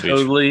is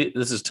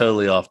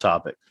totally off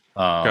topic.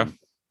 Okay.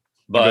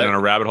 But in a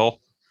rabbit hole.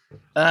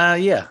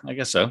 Yeah, I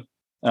guess so.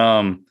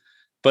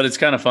 But it's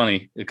kind of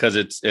funny because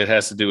it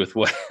has to do with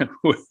what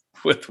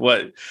with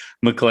what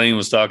McLean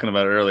was talking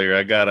about earlier.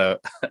 I got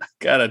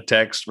a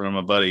text from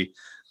a buddy,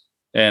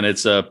 and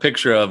it's a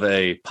picture of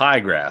a pie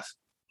graph,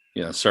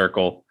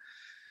 circle.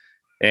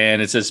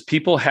 And it says,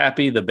 people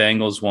happy the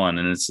Bengals won.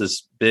 And it's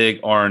this big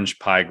orange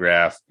pie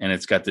graph. And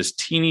it's got this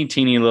teeny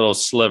little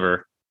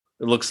sliver.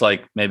 It looks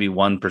like maybe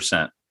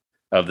 1%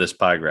 of this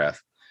pie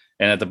graph.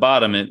 And at the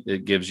bottom,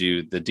 it gives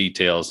you the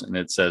details. And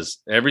it says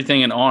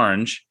everything in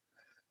orange,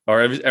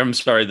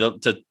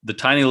 the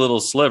tiny little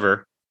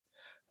sliver,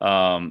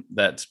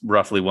 that's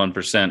roughly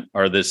 1%,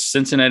 are the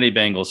Cincinnati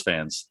Bengals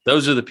fans.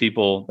 Those are the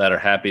people that are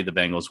happy the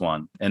Bengals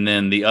won. And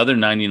then the other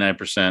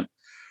 99%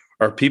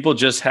 are people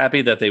just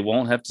happy that they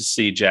won't have to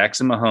see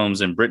Jackson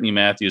Mahomes and Brittany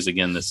Matthews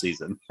again this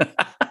season.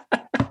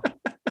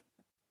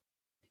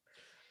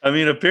 I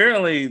mean,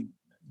 apparently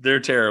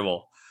they're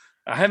terrible.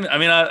 I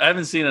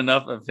haven't seen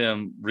enough of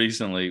him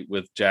recently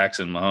with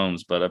Jackson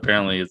Mahomes, but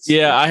apparently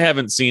I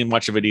haven't seen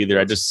much of it either.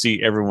 I just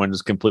see everyone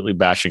just completely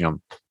bashing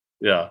him.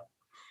 Yeah.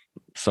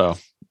 So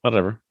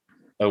whatever.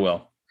 Oh,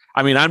 well.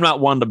 I mean, I'm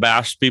not one to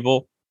bash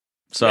people.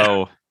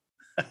 So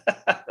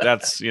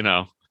that's,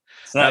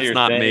 that's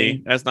not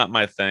me. That's not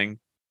my thing.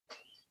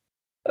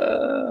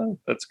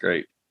 That's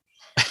great.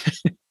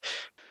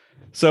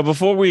 So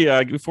before we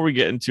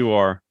get into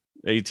our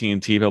AT&T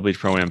Pebble Beach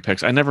Pro-Am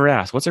picks, I never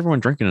asked, what's everyone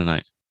drinking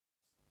tonight?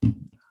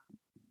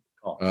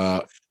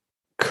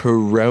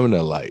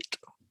 Corona Light.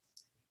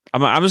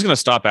 I'm just going to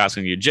stop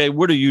asking you, Jay.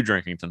 What are you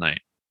drinking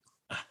tonight?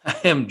 I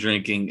am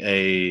drinking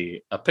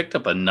I picked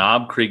up a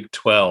Knob Creek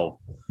 12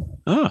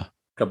 a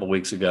couple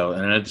weeks ago,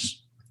 and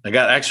I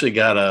got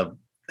a.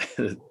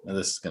 This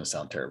is going to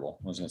sound terrible.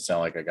 It's going to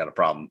sound like I got a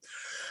problem,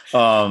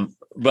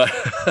 but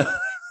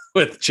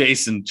with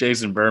Jason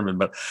Berman.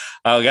 But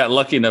I got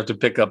lucky enough to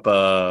pick up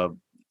a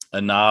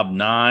Knob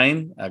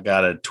 9. I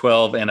got a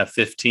 12 and a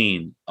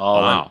 15.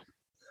 Wow.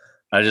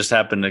 I just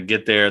happened to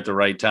get there at the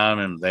right time,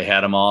 and they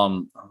had them all.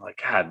 And I'm like,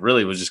 God,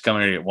 really was just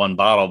coming here to get one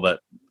bottle, but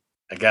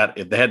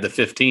if they had the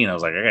 15, I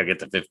was like, I got to get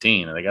the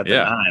 15, and they got the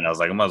 9. I was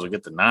like, I might as well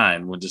get the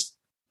 9. We'll just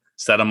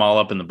set them all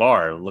up in the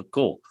bar. It'll look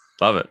cool.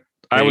 Love it.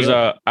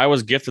 I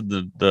was gifted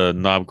the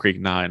Knob Creek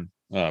 9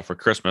 for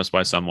Christmas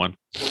by someone.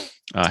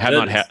 I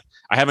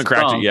haven't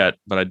cracked it yet,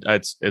 but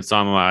it's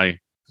on my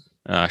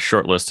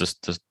short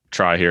list to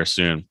try here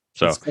soon.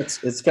 So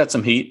it's got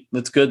some heat.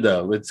 It's good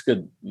though. It's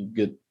good.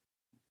 Good.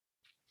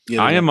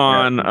 I am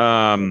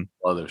on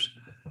others.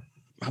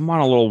 I'm on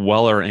a little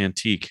Weller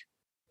Antique.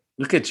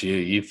 Look at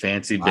you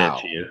fancy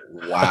bitch! You.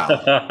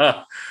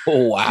 Wow.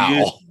 Oh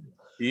wow.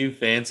 You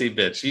fancy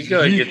bitch! You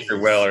go and get your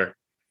Weller.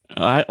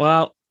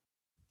 Well,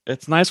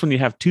 it's nice when you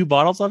have 2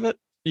 bottles of it.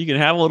 You can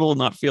have a little and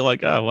not feel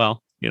like, oh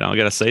well, I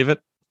got to save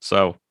it.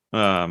 So,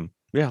 a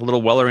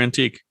little Weller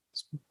Antique.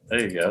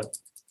 There you go.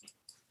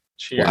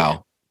 Cheers.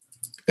 Wow,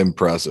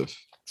 impressive.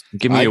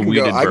 Give me a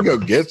weeded. I can go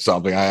get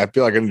something. I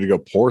feel like I need to go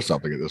pour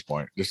something at this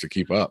point just to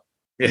keep up.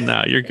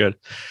 No, you're good.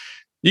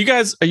 You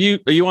guys, are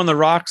you on the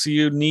rocks? Are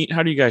you neat?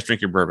 How do you guys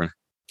drink your bourbon?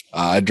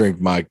 I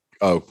drink my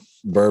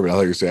bourbon. I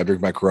thought you said I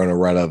drink my Corona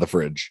right out of the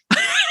fridge.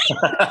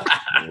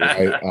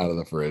 Right out of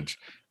the fridge.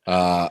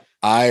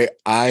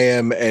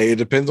 It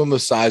depends on the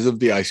size of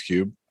the ice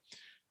cube,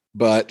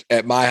 but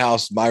at my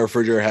house, my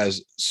refrigerator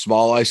has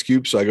small ice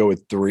cubes, so I go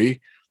with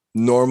 3.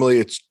 Normally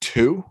it's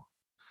 2,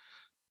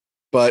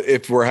 but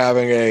if we're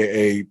having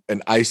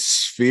an ice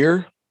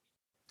sphere,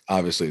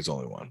 obviously it's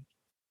only 1.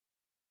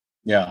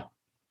 Yeah.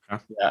 Huh?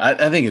 Yeah.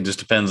 I think it just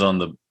depends on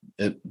the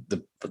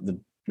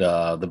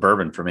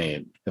bourbon for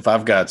me. If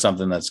I've got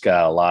something that's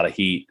got a lot of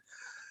heat,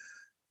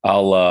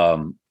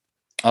 I'll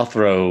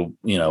throw,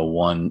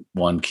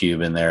 1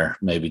 cube in there,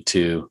 maybe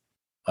 2,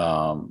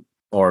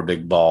 or a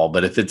big ball.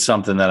 But if it's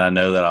something that I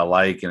know that I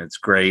like and it's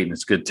great and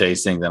it's good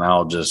tasting, then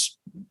I'll just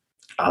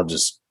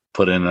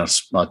put in a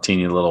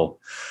teeny little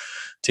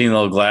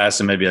glass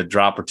and maybe a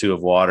drop or 2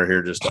 of water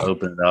here just to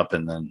open it up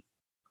and then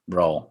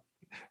roll.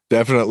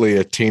 Definitely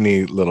a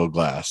teeny little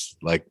glass,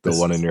 like the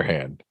one in your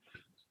hand.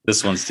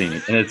 This one's teeny,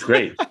 and it's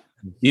great.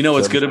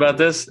 What's good about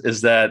this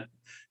is that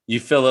you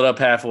fill it up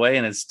halfway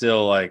and it's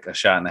still like a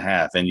shot and a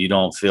half, and you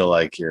don't feel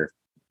like you're,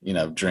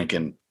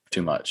 drinking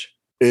too much.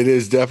 It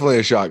is definitely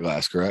a shot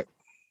glass, correct?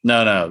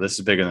 No, this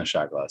is bigger than a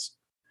shot glass.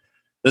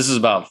 This is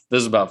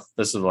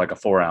like a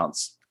 4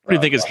 ounce. What do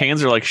you think? His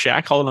hands are like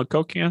Shaq holding a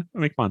Coke can? I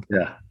mean, come on.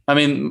 Yeah. I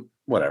mean,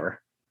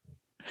 whatever.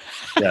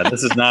 Yeah,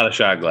 this is not a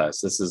shot glass.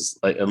 This is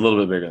like a little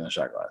bit bigger than a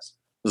shot glass.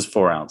 This is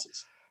 4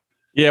 ounces.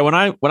 Yeah, when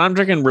I'm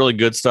drinking really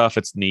good stuff,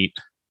 it's neat.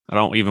 I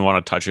don't even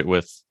want to touch it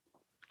with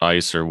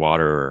ice or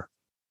water.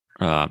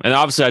 And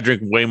obviously, I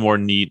drink way more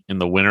neat in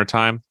the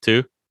wintertime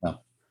too. Oh.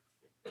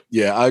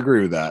 Yeah, I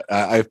agree with that.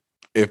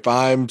 If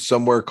I'm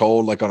somewhere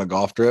cold, like on a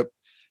golf trip,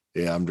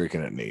 yeah, I'm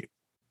drinking it neat.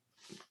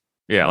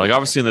 Yeah, like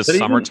obviously in the But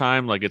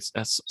summertime, like it's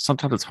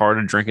sometimes it's hard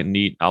to drink it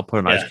neat. I'll put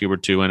an ice cube or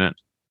two in it.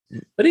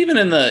 But even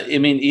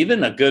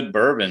even a good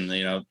bourbon,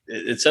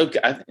 it's okay.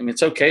 I mean,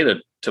 it's okay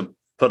to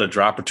put a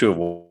drop or two of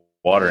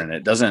water in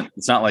it.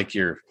 It's not like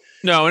you're.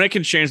 No, and it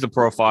can change the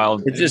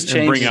profile. It just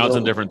and bring out some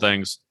little, different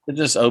things. It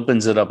just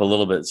opens it up a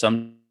little bit.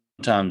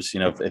 Sometimes,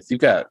 if you've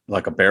got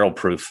like a barrel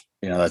proof,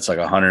 that's like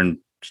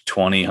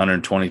 120,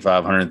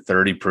 125,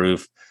 130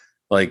 proof,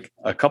 like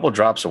a couple of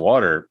drops of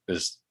water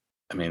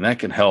that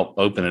can help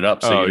open it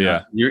up. So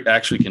you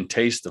actually can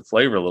taste the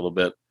flavor a little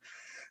bit.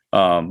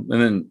 And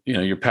then,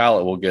 your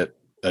palate will get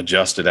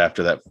adjusted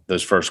after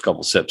those first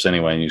couple sips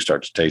anyway, and you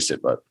start to taste it.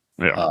 But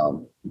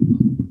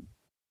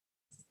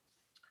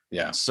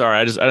yeah. Sorry,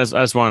 I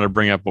just wanted to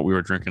bring up what we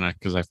were drinking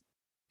because what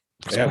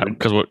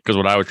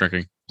I was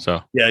drinking.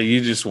 So yeah,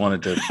 you just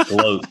wanted to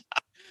gloat.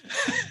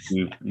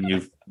 you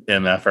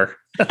MFer.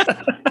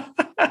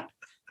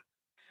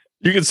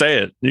 You can say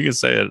it. You can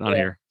say it on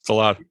here. It's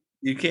allowed.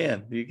 You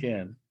can.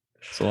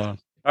 It's allowed.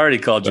 I already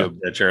called you a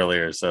bitch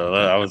earlier, so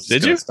I was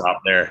just gonna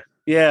stop there.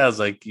 Yeah, I was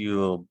like, you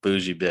little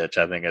bougie bitch.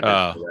 I think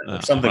I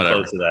did something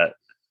close to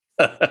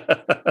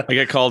that. I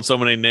get called so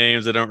many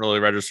names that don't really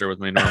register with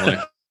me normally.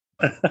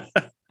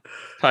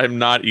 I'm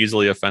not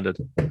easily offended.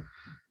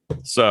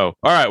 So,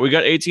 all right, we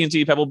got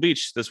AT&T Pebble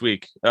Beach this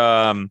week.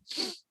 Pro-Am,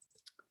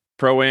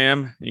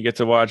 you get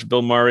to watch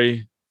Bill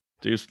Murray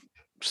do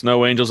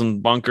snow angels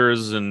and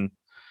bunkers and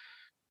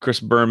Chris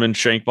Berman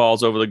shank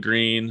balls over the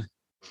green.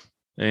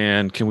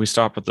 And can we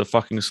stop with the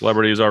fucking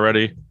celebrities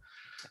already?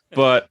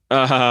 But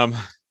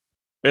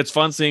it's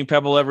fun seeing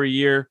Pebble every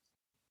year.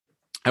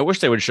 I wish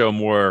they would show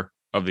more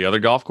of the other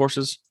golf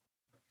courses.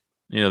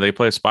 They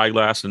play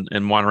Spyglass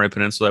and Monterey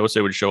Peninsula. I wish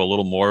they would show a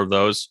little more of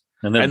those.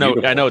 And I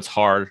know it's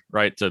hard,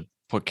 right, to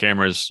put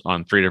cameras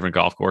on 3 different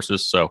golf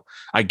courses. So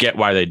I get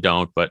why they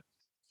don't, but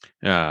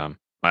I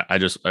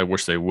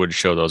wish they would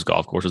show those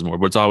golf courses more.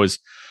 But it's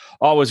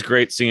always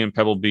great seeing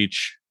Pebble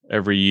Beach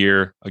every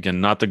year. Again,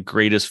 not the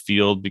greatest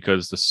field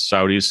because the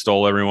Saudis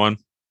stole everyone.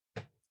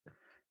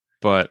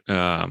 But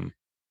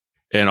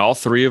and all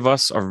 3 of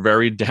us are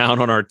very down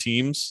on our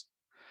teams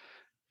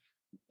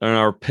and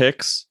our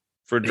picks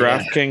for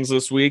DraftKings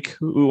this week.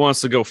 Who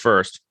wants to go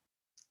first?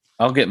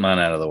 I'll get mine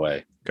out of the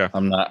way. Okay.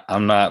 I'm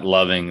not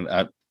loving.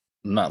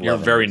 You're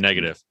very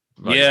negative.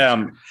 Yeah.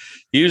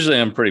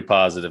 I'm pretty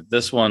positive.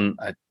 This one,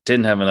 I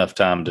didn't have enough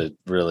time to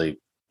really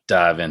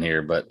dive in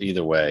here, but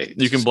either way,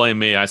 you can blame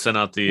me. I sent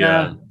out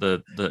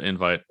the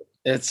invite.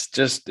 It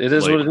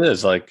is what it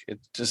is. Like,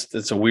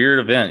 it's a weird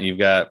event. You've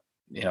got,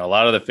 a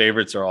lot of the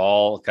favorites are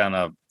all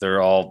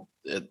they're all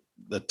at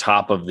the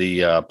top of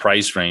the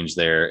price range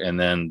there. And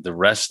then the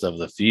rest of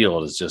the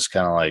field is just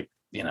kind of like,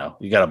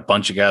 you got a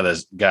bunch of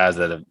guys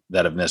that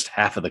have missed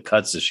half of the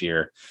cuts this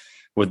year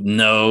with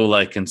no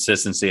like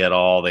consistency at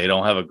all. They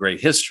don't have a great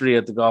history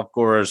at the golf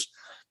course.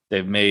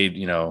 They've made,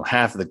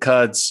 half of the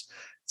cuts.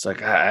 It's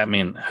like, I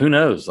mean, who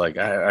knows? Like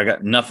I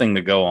got nothing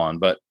to go on,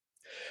 but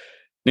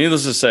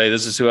needless to say,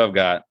 this is who I've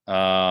got.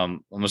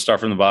 I'm going to start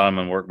from the bottom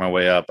and work my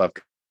way up. I've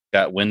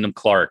got Wyndham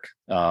Clark.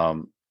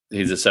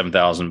 He's at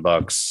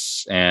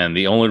 $7,000. And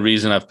the only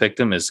reason I've picked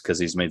him is because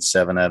he's made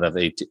 7 out of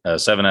 8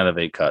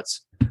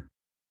 cuts.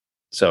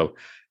 So,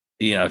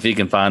 if he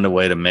can find a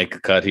way to make a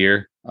cut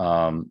here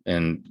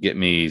and get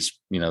me,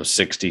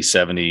 60,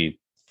 70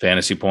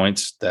 fantasy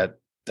points,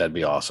 that'd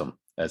be awesome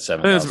at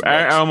 $7,000.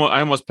 I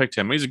almost picked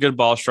him. He's a good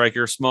ball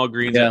striker, small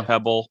greens at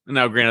Pebble.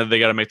 Now, granted, they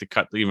got to make the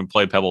cut to even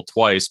play Pebble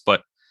twice,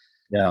 but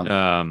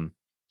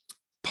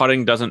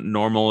putting doesn't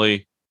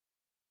normally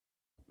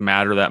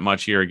matter that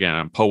much here.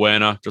 Again,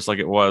 Poana, just like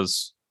it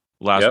was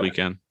last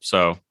weekend.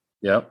 So,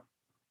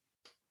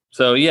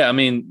 So yeah, I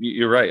mean,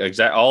 you're right.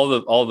 Exactly.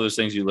 All those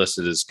things you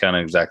listed is kind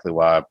of exactly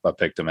why I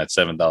picked him at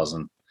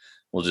 7,000.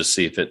 We'll just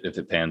see if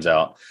it pans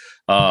out.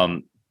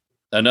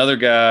 Another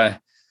guy,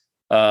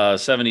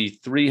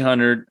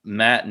 7,300,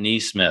 Matt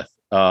Neesmith.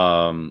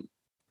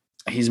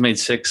 He's made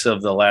 6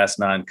 of the last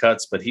 9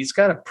 cuts, but he's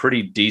got a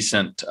pretty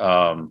decent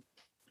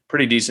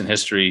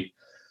history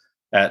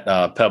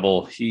at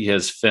Pebble. He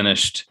has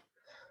finished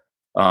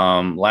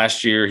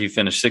last year. He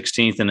finished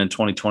 16th, and in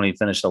 2020 he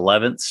finished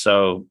 11th.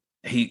 So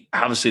he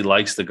obviously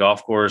likes the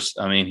golf course.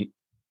 I mean,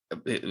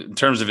 in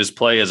terms of his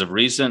play as of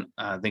recent,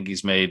 I think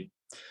he's made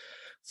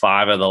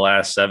 5 of the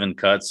last 7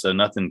 cuts. So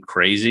nothing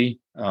crazy.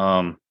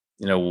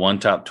 One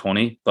top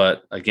 20,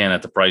 but again,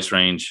 at the price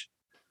range,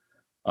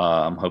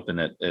 I'm hoping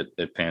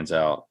it pans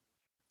out.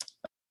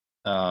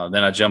 Then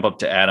I jump up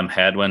to Adam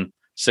Hadwin,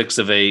 6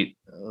 of 8.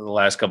 The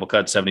last couple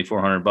cuts,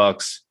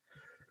 $7,400.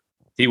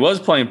 He was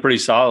playing pretty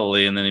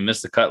solidly, and then he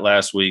missed the cut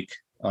last week,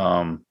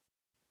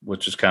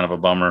 which is kind of a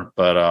bummer.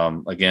 But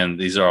again,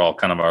 these are all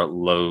kind of our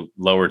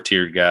lower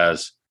tiered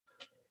guys.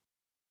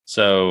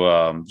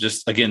 So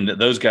just again,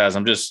 those guys,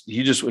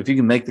 if you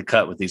can make the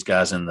cut with these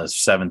guys in the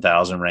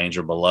 7,000 range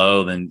or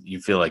below, then you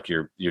feel like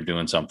you're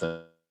doing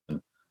something.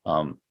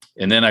 And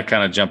then I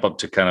kind of jump up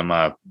to kind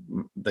of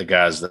the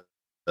guys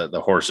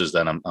the horses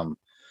that I'm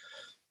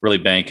really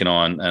banking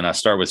on, and I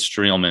start with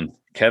Streelman,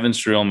 Kevin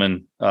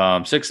Streelman,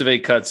 6 of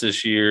 8 cuts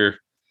this year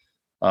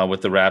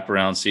with the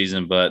wraparound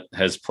season, but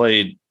has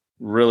played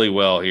really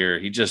well here.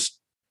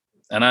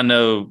 And I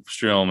know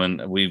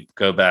Streelman, we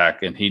go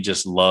back, and he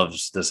just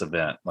loves this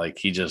event. Like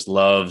he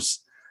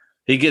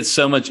gets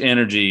so much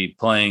energy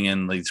playing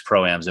in these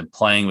pro-ams and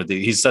playing with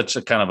he's such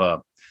a kind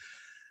of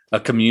a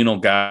communal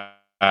guy.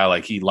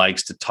 Like he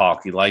likes to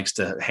talk. He likes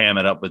to ham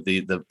it up with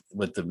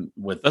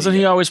Doesn't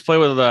he always play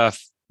with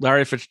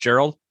Larry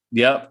Fitzgerald?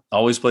 Yep.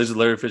 Always plays with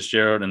Larry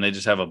Fitzgerald, and they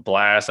just have a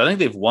blast. I think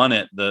they've won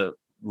it.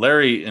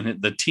 Larry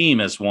and the team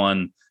has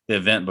won the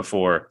event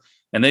before,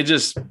 and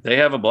they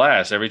have a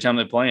blast every time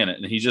they play in it.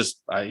 And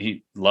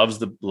he loves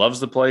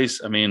the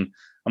place. I mean,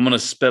 I'm going to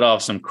spit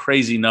off some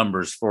crazy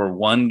numbers for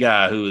one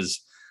guy who is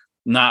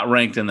not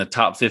ranked in the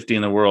top 50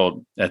 in the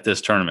world at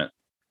this tournament.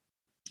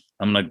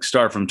 I'm going to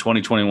start from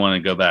 2021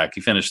 and go back.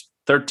 He finished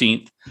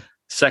 13th,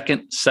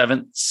 2nd,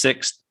 7th,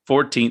 6th,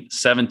 14th,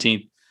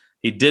 17th.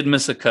 He did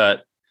miss a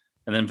cut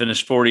and then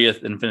finished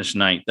 40th and finished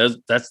 9th.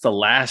 That's the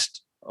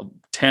last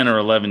 10 or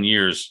 11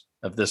 years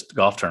of this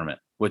golf tournament,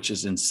 which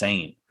is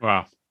insane.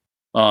 Wow.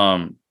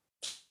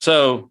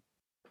 So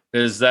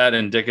is that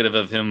indicative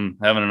of him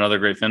having another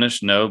great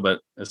finish? No, but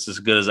it's as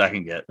good as I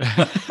can get.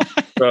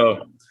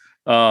 So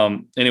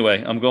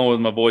anyway, I'm going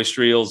with my boy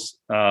Streels.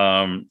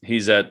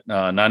 He's at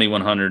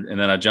 9,100, and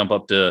then I jump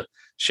up to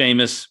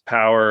Seamus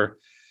Power,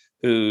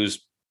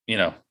 who's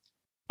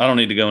I don't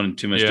need to go into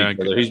too much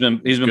detail. He's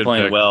been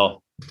playing pick.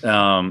 Well,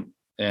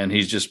 and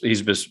he's just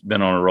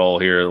been on a roll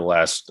here the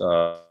last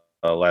 4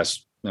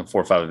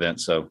 or 5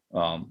 events. So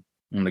I'm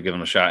going to give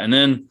him a shot. And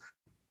then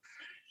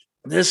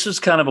this is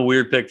kind of a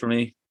weird pick for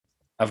me.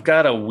 I've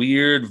got a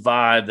weird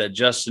vibe that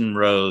Justin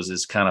Rose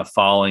is kind of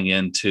falling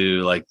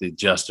into like the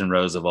Justin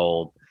Rose of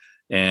old.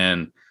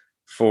 And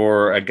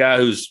for a guy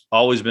who's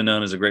always been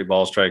known as a great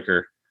ball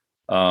striker,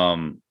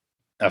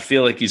 I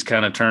feel like he's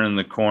kind of turning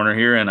the corner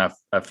here. And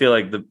I feel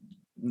like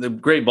the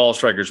great ball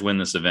strikers win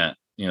this event.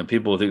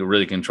 People who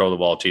really control the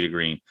ball tee to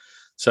green.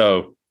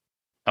 So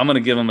I'm going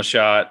to give him a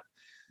shot.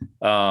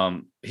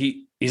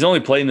 He's only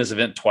played in this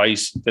event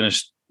twice,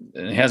 finished.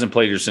 He hasn't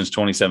played here since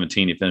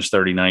 2017. He finished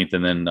 39th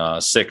and then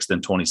 6th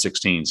in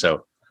 2016.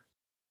 So,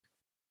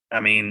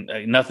 I mean,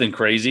 nothing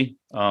crazy.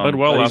 Played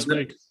well last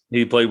week.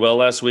 He played well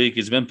last week.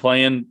 He's been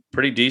playing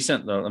pretty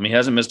decent, though. I mean, he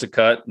hasn't missed a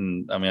cut.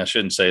 And I mean, I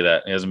shouldn't say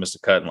that. He hasn't missed a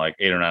cut in like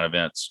 8 or 9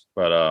 events.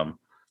 But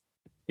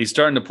he's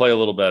starting to play a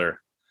little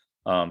better.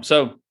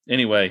 So,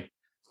 anyway,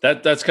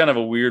 that's kind of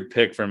a weird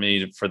pick for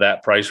me for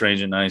that price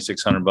range at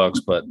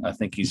 $9,600. But I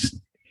think he's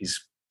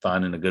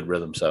finding a good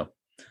rhythm. So,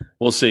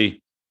 we'll see.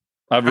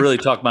 I've really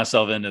talked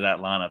myself into that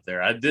lineup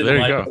there. I didn't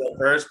like it at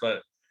first,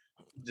 but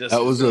just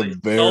that was really a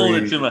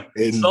very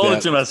sold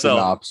it to myself.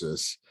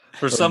 Synopsis.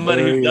 For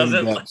somebody who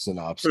doesn't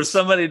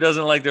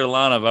like their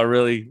lineup, I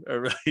really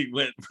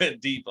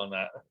went deep on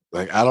that.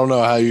 Like, I don't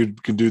know how you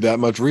can do that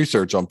much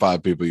research on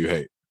 5 people you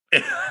hate.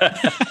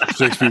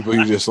 6 people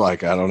you just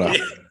like. I don't know.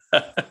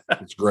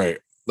 It's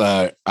great.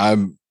 I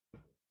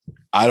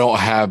don't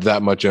have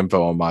that much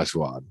info on my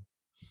squad.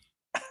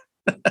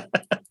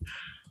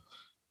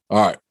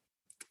 All right.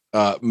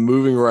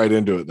 Moving right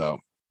into it, though.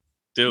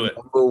 Do it.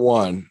 Number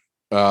 1,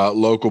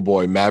 local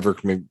boy,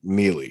 Maverick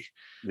McNeely.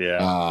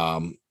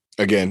 Yeah.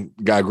 Again,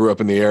 guy grew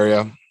up in the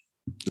area.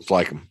 Just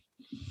like him.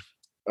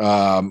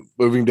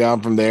 Moving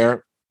down from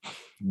there,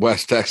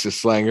 West Texas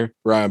slanger,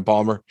 Ryan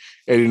Palmer,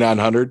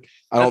 8,900.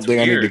 I don't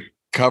think weird. I need to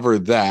cover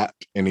that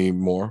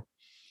anymore.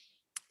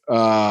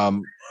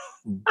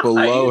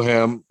 Below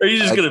him. Are you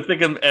just going to pick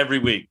him every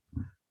week?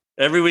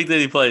 Every week that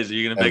he plays, are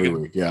you going to pick him?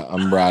 Every week, yeah.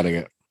 I'm riding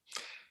it.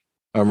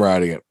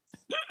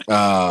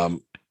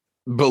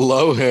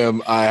 Below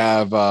him, I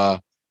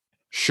have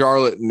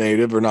Charlotte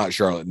native, or not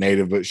Charlotte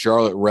native, but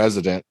Charlotte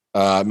resident,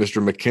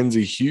 Mr.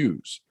 Mackenzie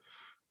Hughes,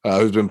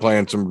 who's been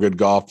playing some good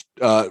golf.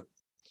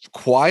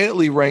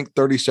 Quietly ranked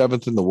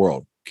 37th in the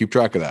world. Keep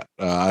track of that.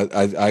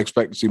 I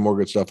expect to see more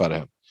good stuff out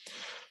of him.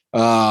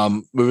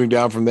 Moving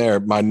down from there,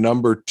 my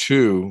number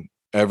 2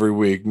 every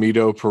week,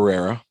 Mito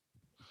Pereira.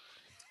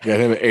 Get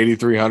him at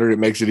 8,300. It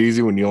makes it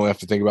easy when you only have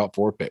to think about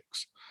 4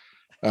 picks.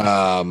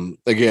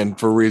 Again,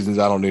 for reasons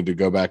I don't need to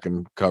go back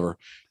and cover.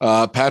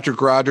 Patrick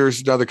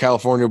Rogers, another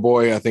California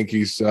boy. I think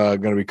he's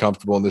going to be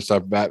comfortable in this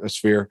type of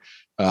atmosphere.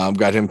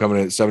 Got him coming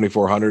in at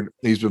 7,400.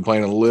 He's been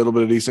playing a little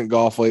bit of decent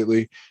golf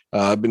lately.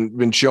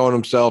 Been showing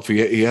himself.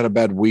 He had a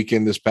bad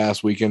weekend this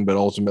past weekend, but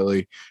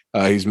ultimately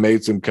he's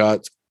made some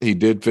cuts. He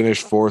did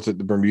finish 4th at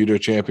the Bermuda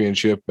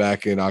Championship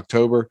back in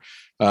October.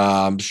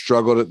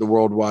 Struggled at the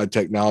Worldwide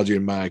Technology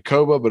in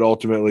Mayakoba, but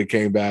ultimately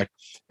came back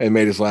and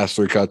made his last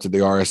 3 cuts at the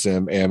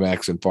RSM,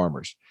 Amex, and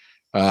Farmers.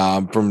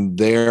 From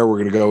there, we're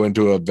going to go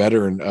into a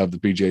veteran of the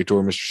PGA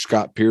Tour, Mr.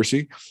 Scott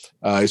Piercy.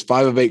 He's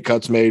 5 of 8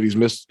 cuts made.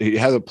 He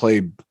hasn't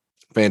played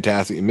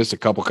fantastic. He missed a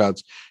couple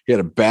cuts. He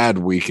had a bad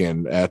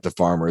weekend at the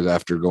Farmers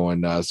after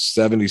going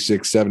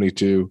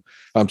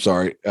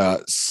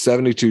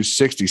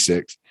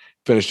 72-66.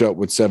 Finished up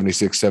with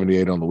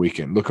 76-78 on the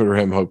weekend. Look for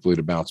him hopefully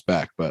to bounce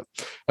back. But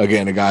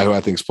again, a guy who I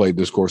think's played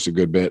this course a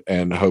good bit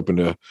and hoping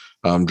to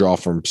draw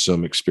from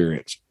some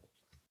experience.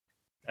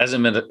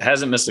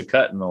 Hasn't missed a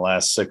cut in the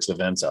last 6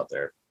 events out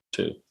there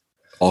too.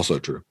 Also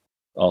true.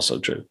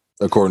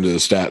 According to the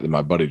stat that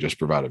my buddy just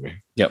provided me.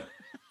 Yep.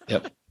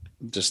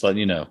 Just letting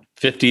you know,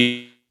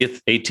 50th,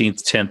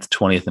 18th, 10th,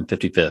 20th, and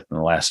 55th in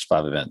the last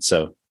 5 events.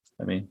 So,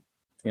 I mean,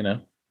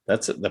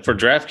 that's it. For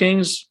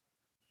DraftKings,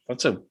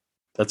 that's a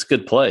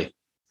good play.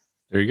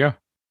 There you go.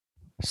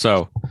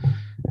 So,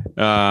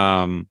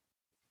 I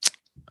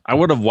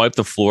would have wiped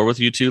the floor with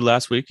you two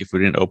last week if we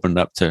didn't open it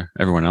up to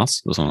everyone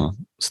else. Just want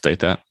to state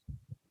that.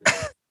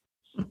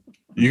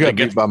 You got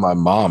beat by my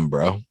mom,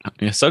 bro.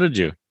 Yeah, so did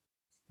you.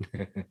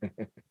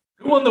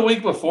 Who won the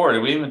week before?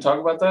 Did we even talk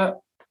about that?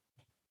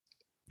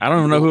 I don't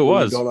even know who it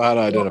was. Don't know how to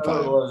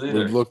identify him. We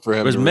looked for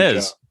him. It was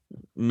Miz.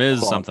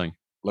 Miz something.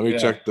 Let me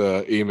check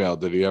the email.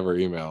 Did he ever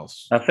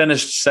emails? I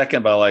finished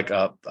second by like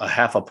a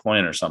half a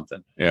point or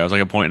something. Yeah, it was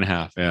like 1.5 points.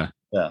 Yeah.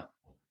 Yeah.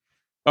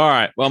 All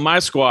right. Well, my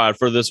squad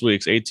for this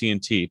week's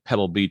AT&T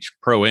Pebble Beach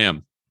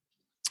Pro-Am,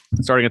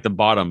 starting at the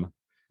bottom,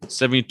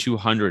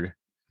 7,200.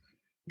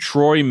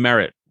 Troy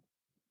Merritt.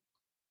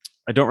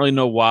 I don't really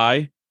know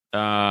why.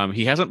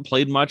 He hasn't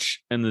played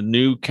much in the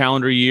new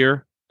calendar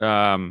year.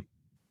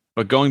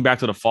 But going back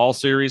to the fall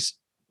series,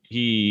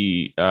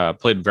 he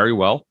played very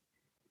well.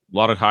 A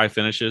lot of high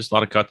finishes, a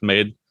lot of cuts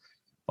made,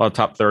 a lot of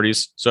top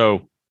 30s.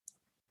 So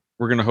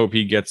we're going to hope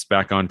he gets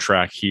back on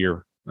track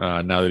here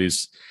now that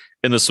he's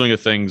in the swing of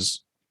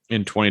things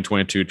in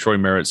 2022. Troy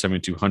Merritt,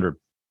 7,200.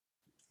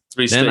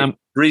 3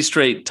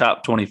 straight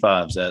top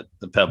 25s at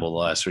the Pebble the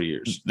last 3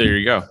 years. There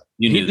you go.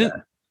 You knew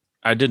that.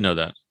 I did know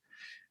that.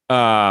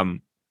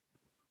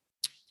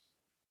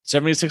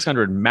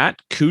 7,600.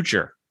 Matt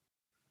Kuchar.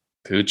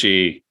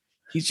 Coochie.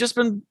 He's just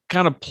been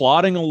kind of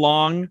plodding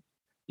along.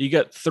 You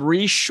got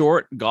 3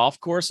 short golf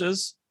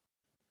courses.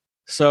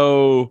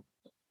 So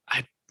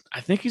I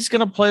think he's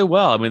going to play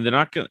well. I mean,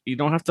 you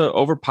don't have to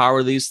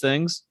overpower these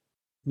things.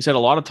 He's had a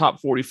lot of top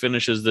 40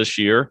 finishes this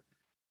year.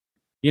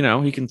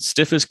 He can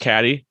stiff his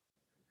caddy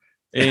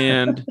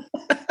and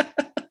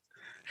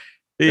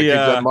keep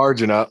that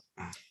margin up.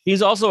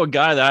 He's also a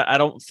guy that I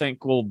don't think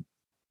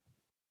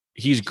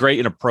he's great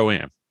in a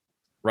Pro-Am,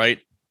 right?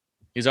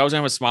 He's always going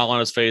to have a smile on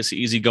his face,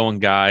 easygoing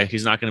guy.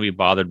 He's not going to be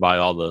bothered by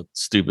all the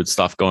stupid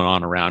stuff going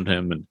on around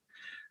him. And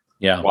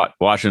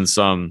watching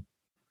some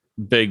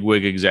big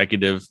wig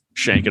executive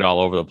shank it all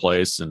over the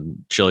place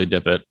and chili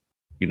dip it,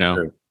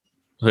 Sure.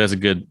 Who has a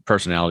good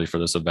personality for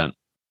this event.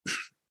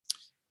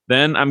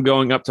 Then I'm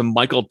going up to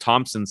Michael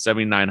Thompson,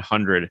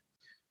 7,900.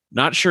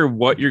 Not sure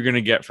what you're going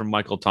to get from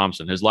Michael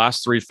Thompson. His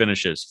last 3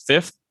 finishes,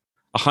 5th,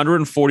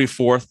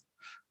 144th,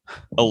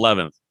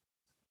 11th.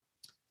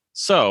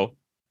 So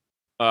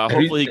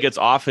hopefully he gets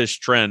off his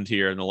trend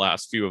here in the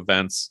last few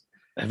events.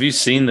 Have you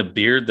seen the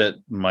beard that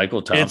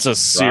Michael Thompson? It's a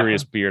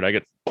serious beard. I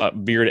get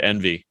beard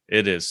envy.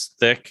 It is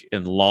thick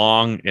and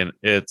long, and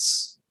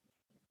it's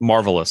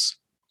marvelous.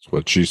 That's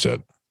what she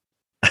said.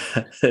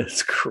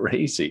 It's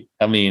crazy.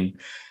 I mean,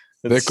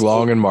 thick,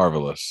 long, and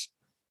marvelous.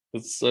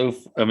 It's so.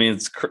 I mean,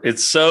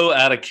 it's so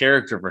out of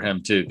character for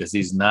him too, because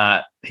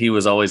he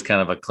was always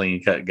kind of a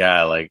clean cut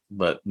guy,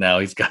 but now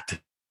he's got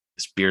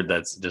this beard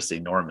that's just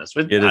enormous.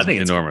 It is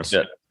enormous.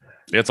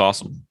 It's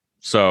awesome.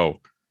 So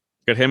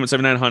got him at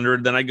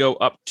 7,900. Then I go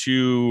up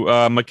to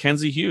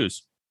Mackenzie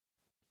Hughes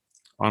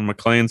on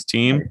McLean's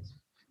team.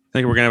 I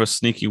think we're gonna have a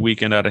sneaky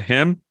weekend out of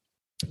him.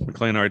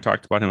 McLean already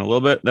talked about him a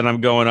little bit. Then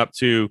I'm going up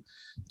to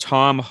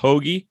Tom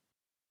Hoagie,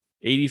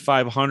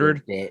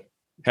 8,500.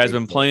 Has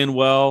been playing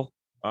well.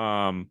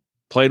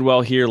 Played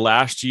well here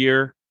last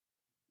year.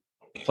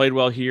 Played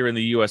well here in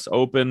the U.S.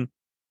 Open.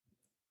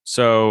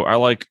 So I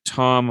like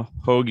Tom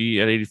Hoagie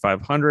at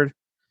 8,500.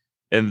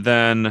 And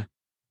then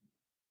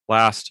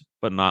last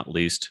but not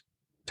least,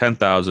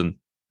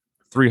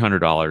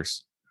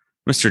 $10,300,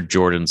 Mr.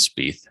 Jordan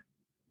Spieth.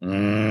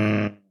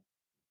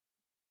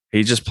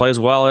 He just plays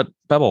well at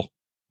Pebble.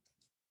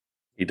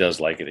 He does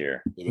like it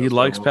here. He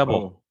likes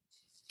Pebble.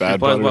 Bad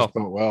putters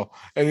well.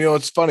 And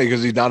it's funny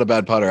because he's not a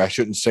bad putter. I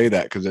shouldn't say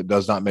that because it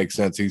does not make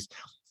sense. He's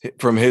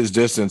from his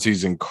distance,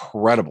 he's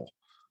incredible.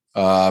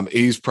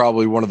 He's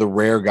probably one of the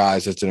rare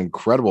guys that's an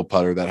incredible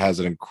putter that has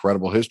an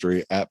incredible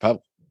history at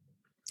Pebble.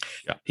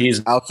 Yeah,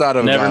 he's outside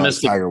of never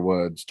missed Tiger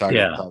Woods.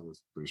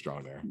 Tiger's pretty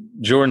strong there.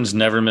 Jordan's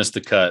never missed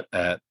a cut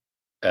at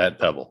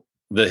Pebble.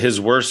 His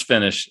worst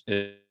finish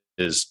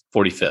is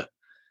 45th,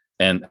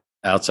 and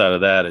outside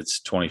of that, it's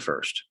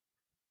 21st.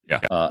 Yeah,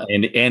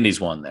 and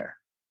he's won there.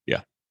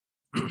 Yeah,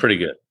 pretty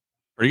good.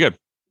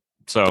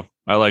 So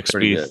I like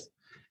Spieth.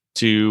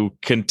 to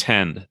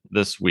contend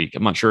this week.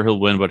 I'm not sure he'll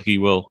win, but he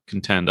will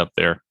contend up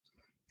there.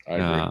 I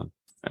agree.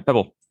 At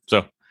Pebble.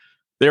 So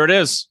there it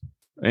is.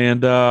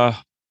 And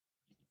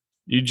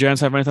you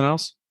gents have anything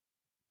else?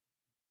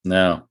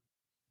 No.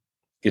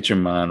 Get your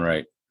mind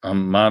right.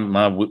 My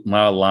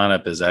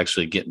lineup is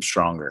actually getting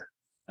stronger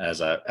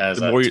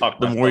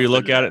the more you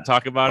look at it,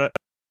 talk about it.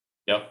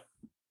 Yep.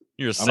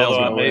 You're a I'm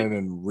salesman. gonna go in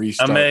and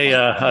restart.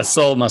 I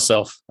sold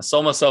myself. I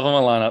sold myself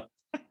on my lineup.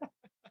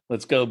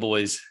 Let's go,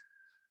 boys.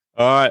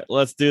 All right,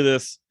 let's do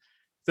this.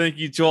 Thank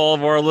you to all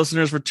of our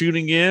listeners for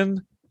tuning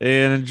in,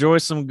 and enjoy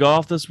some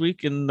golf this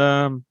week. And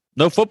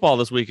no football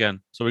this weekend,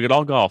 so we get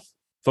all golf.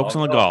 Focus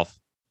on the golf.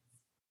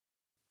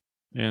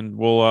 And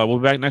we'll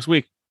be back next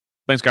week.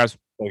 Thanks, guys.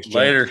 Thanks, Jim.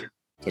 Later.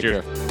 Take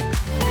Cheers. care.